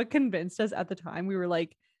 it's what convinced us at the time. We were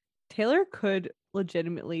like, Taylor could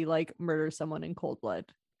legitimately like murder someone in cold blood.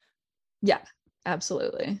 Yeah,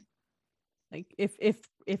 absolutely. Like if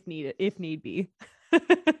need be.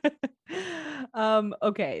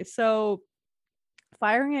 Okay, so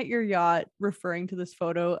firing at your yacht, referring to this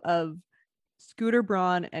photo of Scooter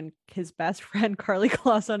Braun and his best friend Karlie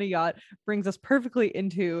Kloss on a yacht, brings us perfectly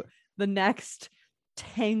into the next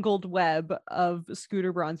tangled web of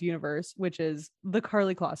Scooter Braun's universe, which is the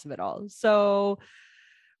Carly Kloss of it all. So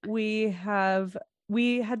we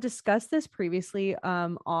had discussed this previously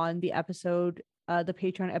on the episode, the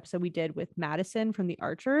Patreon episode we did with Madison from the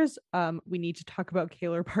Archers. We need to talk about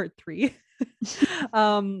Kaylor part 3.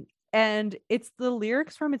 And it's the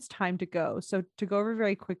lyrics from It's Time to Go. So to go over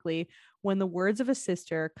very quickly, when the words of a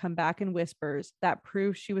sister come back in whispers, that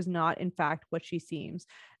proves she was not in fact what she seems,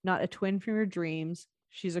 not a twin from your dreams.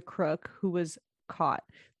 She's a crook who was caught.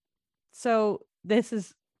 So this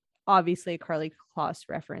is obviously a Carly Kloss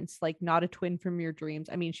reference, like not a twin from your dreams.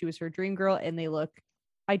 I mean, she was her dream girl and they look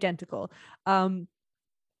identical.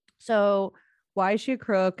 So why is she a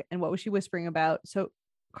crook and what was she whispering about? So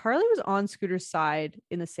Carly was on Scooter's side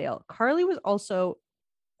in the sale. Carly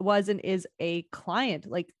was and is a client.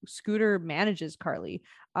 Like Scooter manages Carly.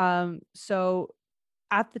 So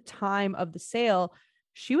at the time of the sale,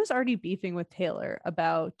 she was already beefing with Taylor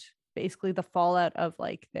about basically the fallout of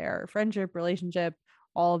like their friendship, relationship,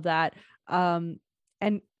 all of that. And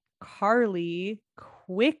Carly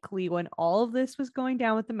quickly, when all of this was going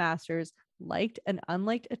down with the Masters, liked and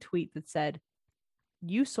unliked a tweet that said,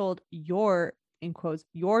 "You sold your, in quotes,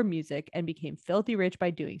 your music and became filthy rich by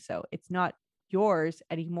doing so. It's not yours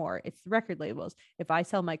anymore. It's the record labels. If I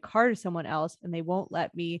sell my car to someone else and they won't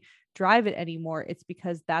let me drive it anymore, it's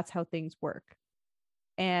because that's how things work."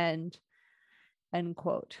 And end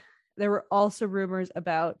quote. There were also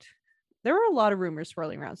there were a lot of rumors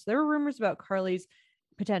swirling around. So there were rumors about Carly's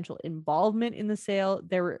potential involvement in the sale.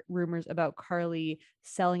 There were rumors about Carly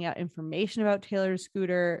selling out information about Taylor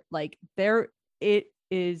Scooter. Like it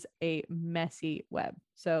is a messy web.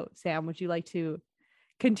 So Sam, would you like to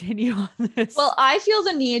continue on this? Well, I feel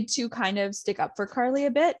the need to kind of stick up for Carly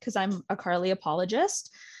a bit because I'm a Carly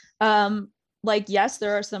apologist. Like, yes,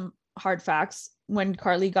 there are some hard facts. When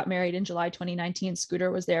Carly got married in July 2019,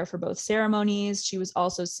 Scooter was there for both ceremonies. She was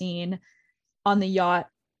also seen on the yacht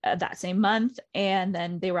that same month. And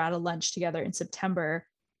then they were at a lunch together in September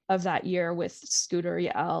of that year with Scooter,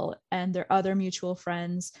 Yael, and their other mutual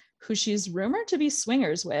friends who she's rumored to be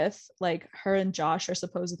swingers with. Like her and Josh are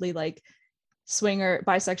supposedly like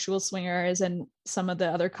bisexual swingers, and some of the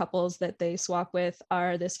other couples that they swap with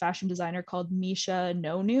are this fashion designer called Misha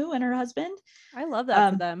Nonu and her husband. I love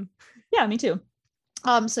that for them. Yeah, me too.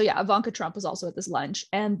 So yeah, Ivanka Trump was also at this lunch,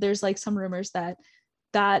 and there's like some rumors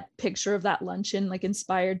that picture of that luncheon like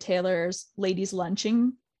inspired Taylor's ladies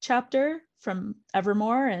lunching chapter from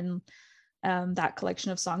Evermore and that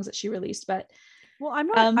collection of songs that she released. But well, I'm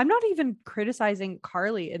not even criticizing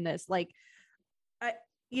Carly in this. Like,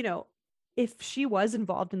 if she was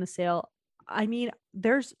involved in the sale, I mean,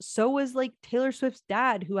 so was like Taylor Swift's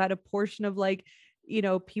dad, who had a portion of like,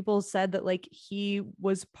 people said that like he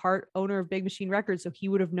was part owner of Big Machine Records, so he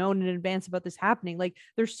would have known in advance about this happening. Like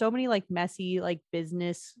there's so many like messy like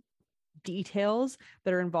business details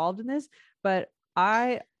that are involved in this. But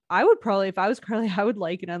I would probably, if I was Carly, I would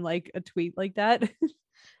like and unlike a tweet like that.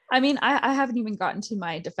 I mean, I haven't even gotten to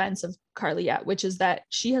my defense of Carly yet, which is that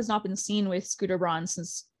she has not been seen with Scooter Braun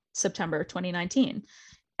since September 2019.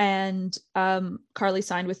 And Carly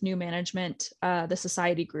signed with new management, the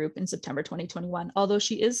Society Group, in September 2021. Although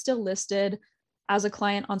she is still listed as a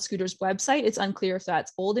client on Scooter's website, it's unclear if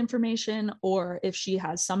that's old information or if she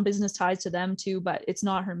has some business ties to them too, but it's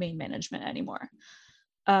not her main management anymore.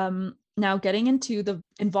 Now getting into the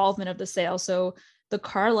involvement of the sale. So the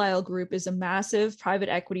Carlyle Group is a massive private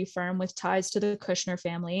equity firm with ties to the Kushner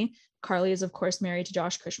family. Carly is, of course, married to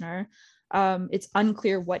Josh Kushner. It's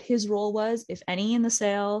unclear what his role was, if any, in the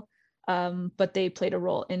sale, but they played a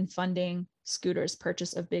role in funding Scooter's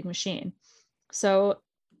purchase of Big Machine. So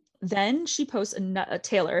then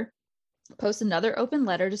Taylor posts another open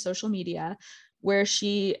letter to social media where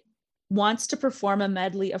she wants to perform a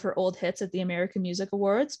medley of her old hits at the American Music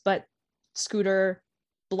Awards, but Scooter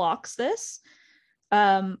blocks this.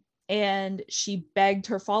 And she begged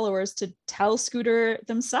her followers to tell Scooter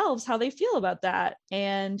themselves how they feel about that.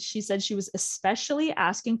 And she said she was especially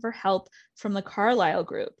asking for help from the Carlyle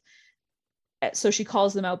Group. So she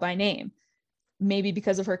calls them out by name, maybe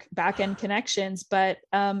because of her back-end connections. But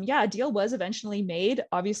yeah, a deal was eventually made.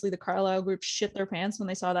 Obviously, the Carlyle Group shit their pants when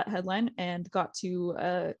they saw that headline and got to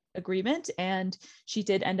an agreement. And she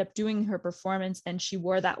did end up doing her performance, and she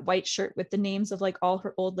wore that white shirt with the names of like all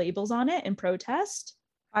her old labels on it in protest.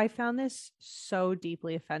 I found this so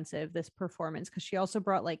deeply offensive, this performance, because she also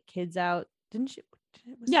brought like kids out, didn't she?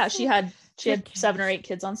 Yeah, she had 7 or 8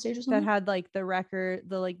 kids on stage or something that had like the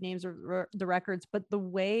like names of the records, but the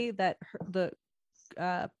way that the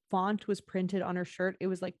font was printed on her shirt, it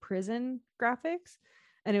was like prison graphics,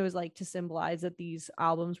 and it was like to symbolize that these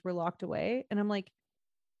albums were locked away. And I'm like,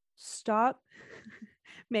 stop.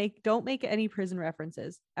 Don't make any prison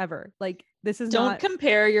references ever. Like, this is Don't not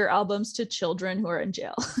compare your albums to children who are in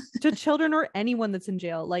jail. to children or anyone that's in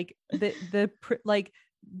jail. Like the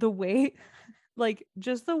way, like,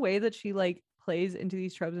 just the way that she like plays into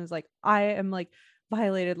these tropes and is like, I am like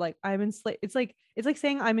violated, like I'm enslaved. It's like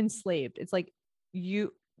saying I'm enslaved. It's like,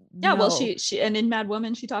 you Yeah, well, no. she and in Mad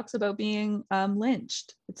Woman she talks about being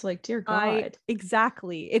lynched. It's like, dear I God.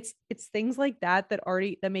 exactly. It's things like that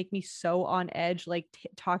make me so on edge. Like,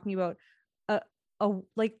 talking about a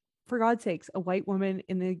like, for God's sakes, a white woman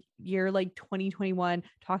in the year like 2021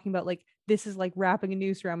 talking about like, this is like wrapping a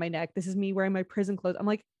noose around my neck. This is me wearing my prison clothes. I'm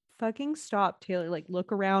like, fucking stop, Taylor. Like,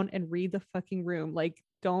 look around and read the fucking room. Like,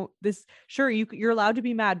 don't this sure you're allowed to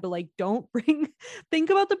be mad, but like, don't bring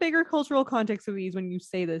think about the bigger cultural context of these when you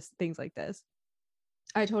say things like this.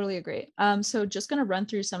 I totally agree. So just gonna run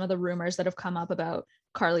through some of the rumors that have come up about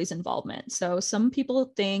Carly's involvement. So some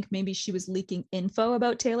people think maybe she was leaking info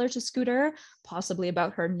about Taylor to Scooter, possibly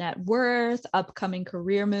about her net worth, upcoming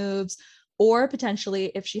career moves, or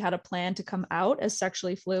potentially if she had a plan to come out as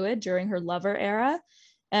sexually fluid during her Lover era.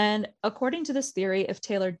 And according to this theory, if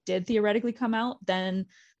Taylor did theoretically come out, then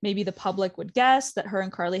maybe the public would guess that her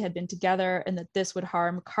and Carly had been together and that this would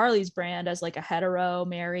harm Carly's brand as like a hetero,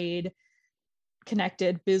 married,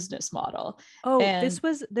 connected business model. Oh, And this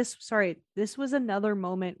was another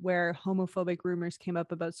moment where homophobic rumors came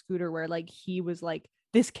up about Scooter, where like he was like,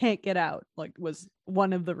 this can't get out, like, was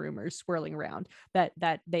one of the rumors swirling around that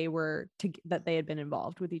they had been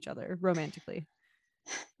involved with each other romantically.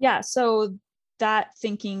 yeah, so that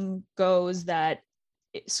thinking goes that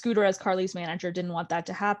Scooter, as Carly's manager, didn't want that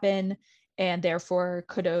to happen and therefore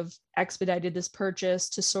could have expedited this purchase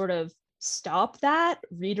to sort of stop that,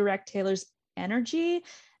 redirect Taylor's energy,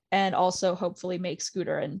 and also hopefully make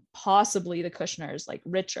Scooter and possibly the Kushners like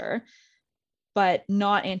richer, but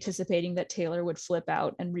not anticipating that Taylor would flip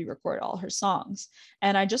out and re-record all her songs.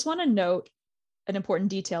 And I just want to note an important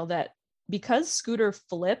detail that because Scooter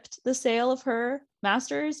flipped the sale of her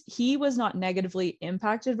masters, he was not negatively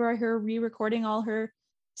impacted by her re-recording all her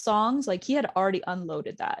songs. Like, he had already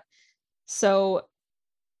unloaded that. So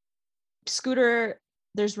Scooter,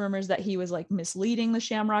 there's rumors that he was like misleading the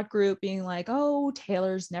Shamrock group, being like, oh,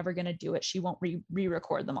 Taylor's never going to do it. She won't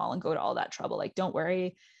re-record them all and go to all that trouble. Like, don't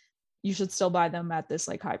worry, you should still buy them at this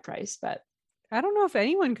like high price. But I don't know if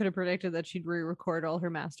anyone could have predicted that she'd re-record all her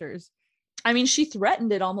masters. I mean, she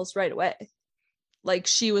threatened it almost right away. Like,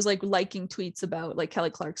 she was like liking tweets about, like, Kelly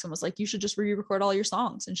Clarkson was like, you should just re-record all your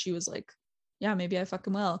songs, and she was like, yeah, maybe I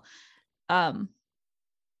fucking will.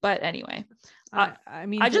 But anyway, I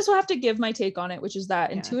mean, I just will have to give my take on it, which is that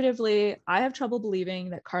yeah. intuitively I have trouble believing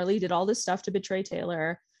that Carly did all this stuff to betray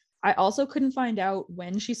Taylor. I also couldn't find out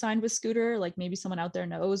when she signed with Scooter. Like, maybe someone out there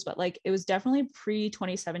knows, but like, it was definitely pre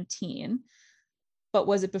 2017. But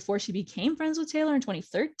was it before she became friends with Taylor in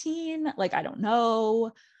 2013? Like, I don't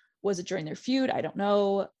know. Was it during their feud? I don't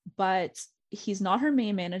know. But he's not her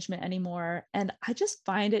main management anymore. And I just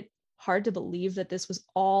find it hard to believe that this was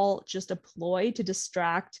all just a ploy to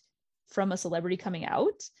distract from a celebrity coming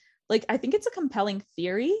out. Like, I think it's a compelling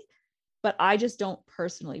theory, but I just don't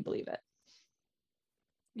personally believe it.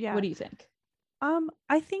 Yeah. What do you think?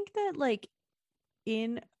 I think that like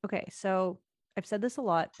okay, so I've said this a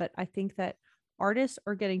lot, but I think that artists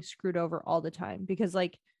are getting screwed over all the time because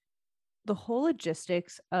like the whole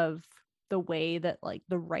logistics of the way that like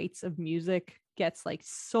the rights of music gets like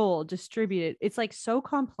sold, distributed, it's like so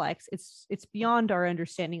complex. It's beyond our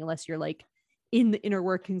understanding unless you're like in the inner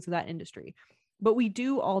workings of that industry. But we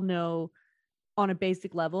do all know on a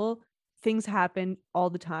basic level, things happen all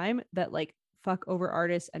the time that like fuck over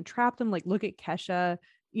artists and trap them. Like, look at Kesha,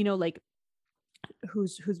 like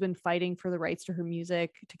who's been fighting for the rights to her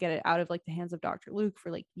music to get it out of like the hands of Dr. Luke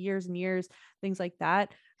for like years and years, things like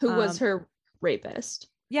that. Who was her rapist?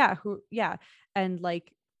 Yeah, and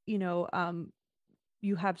like,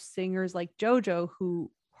 you have singers like JoJo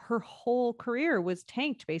who her whole career was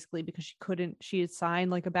tanked basically because she had signed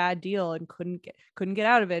like a bad deal and couldn't get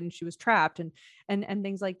out of it, and she was trapped and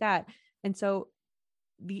things like that. And so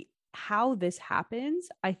how this happens,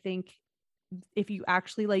 I think if you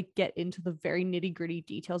actually like get into the very nitty-gritty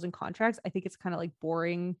details and contracts, I think it's kind of like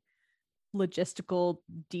boring logistical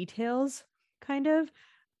details kind of.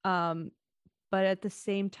 But at the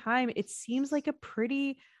same time, it seems like a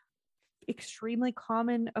pretty extremely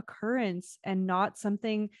common occurrence and not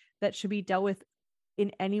something that should be dealt with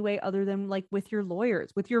in any way other than like with your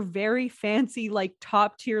lawyers, with your very fancy like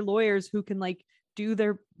top tier lawyers who can like do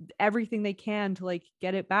their everything they can to like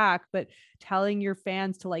get it back. But telling your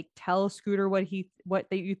fans to like tell Scooter what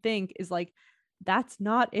you think is like that's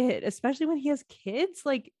not it, especially when he has kids.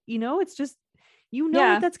 Like, it's just,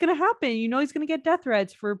 Yeah. that's going to happen. He's going to get death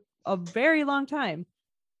threats for a very long time.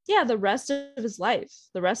 Yeah, the rest of his life,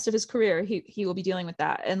 the rest of his career, he will be dealing with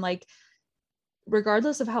that. And like,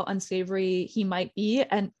 regardless of how unsavory he might be,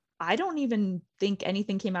 and I don't even think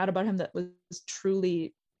anything came out about him that was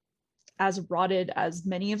truly as rotted as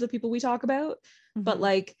many of the people we talk about. But Mm-hmm.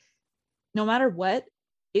 like, no matter what,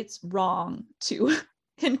 it's wrong to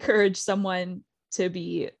encourage someone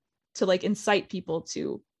to like incite people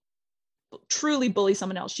to truly bully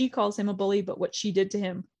someone else. She calls him a bully, but what she did to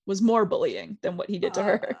him was more bullying than what he did to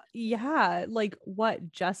her. Yeah, like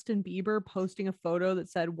what, Justin Bieber posting a photo that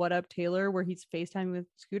said "What up, Taylor," where he's FaceTiming with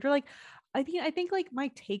Scooter. Like, I think like my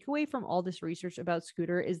takeaway from all this research about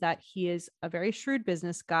Scooter is that he is a very shrewd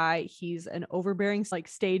business guy. He's an overbearing like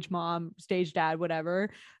stage mom, stage dad, whatever,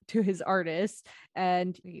 to his artists,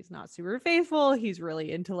 and he's not super faithful. He's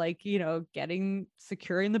really into like,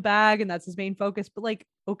 securing the bag, and that's his main focus. But like,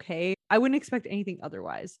 okay, I wouldn't expect anything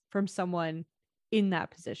otherwise from someone in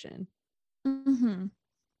that position. Mm-hmm.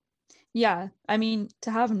 Yeah, I mean,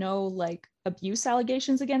 to have no like abuse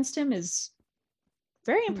allegations against him is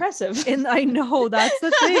very impressive. And I know that's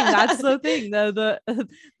the thing. That's the thing. The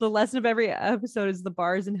the lesson of every episode is the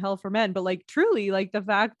bars in hell for men. But like truly, like the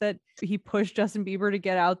fact that he pushed Justin Bieber to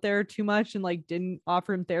get out there too much and like didn't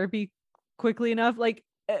offer him therapy quickly enough, like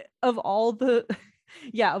of all the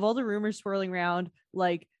yeah, of all the rumors swirling around,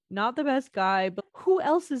 like not the best guy, but who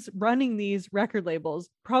else is running these record labels?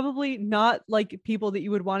 Probably not like people that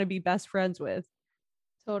you would want to be best friends with.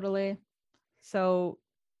 Totally. So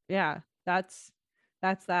yeah, that's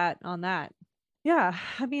that on that. Yeah,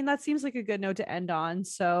 I mean, that seems like a good note to end on.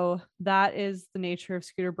 So that is the nature of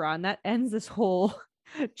Scooter Braun. That ends this whole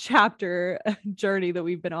chapter journey that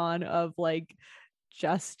we've been on of like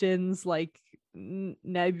Justin's like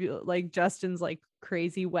Justin's like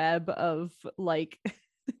crazy web of like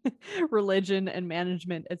religion and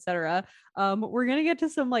management, etc. We're gonna get to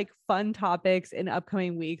some like fun topics in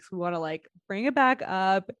upcoming weeks. We want to like bring it back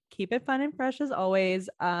up, keep it fun and fresh as always.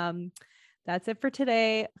 That's it for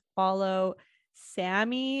today. Follow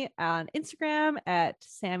Sammy on Instagram at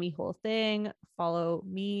Sammy Whole Thing. Follow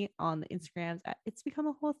me on the Instagrams at It's Become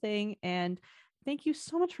a Whole Thing. And thank you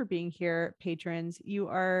so much for being here, patrons. You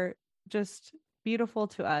are just beautiful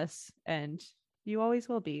to us, and you always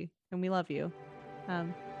will be. And we love you. Au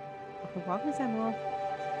revoir, les amours.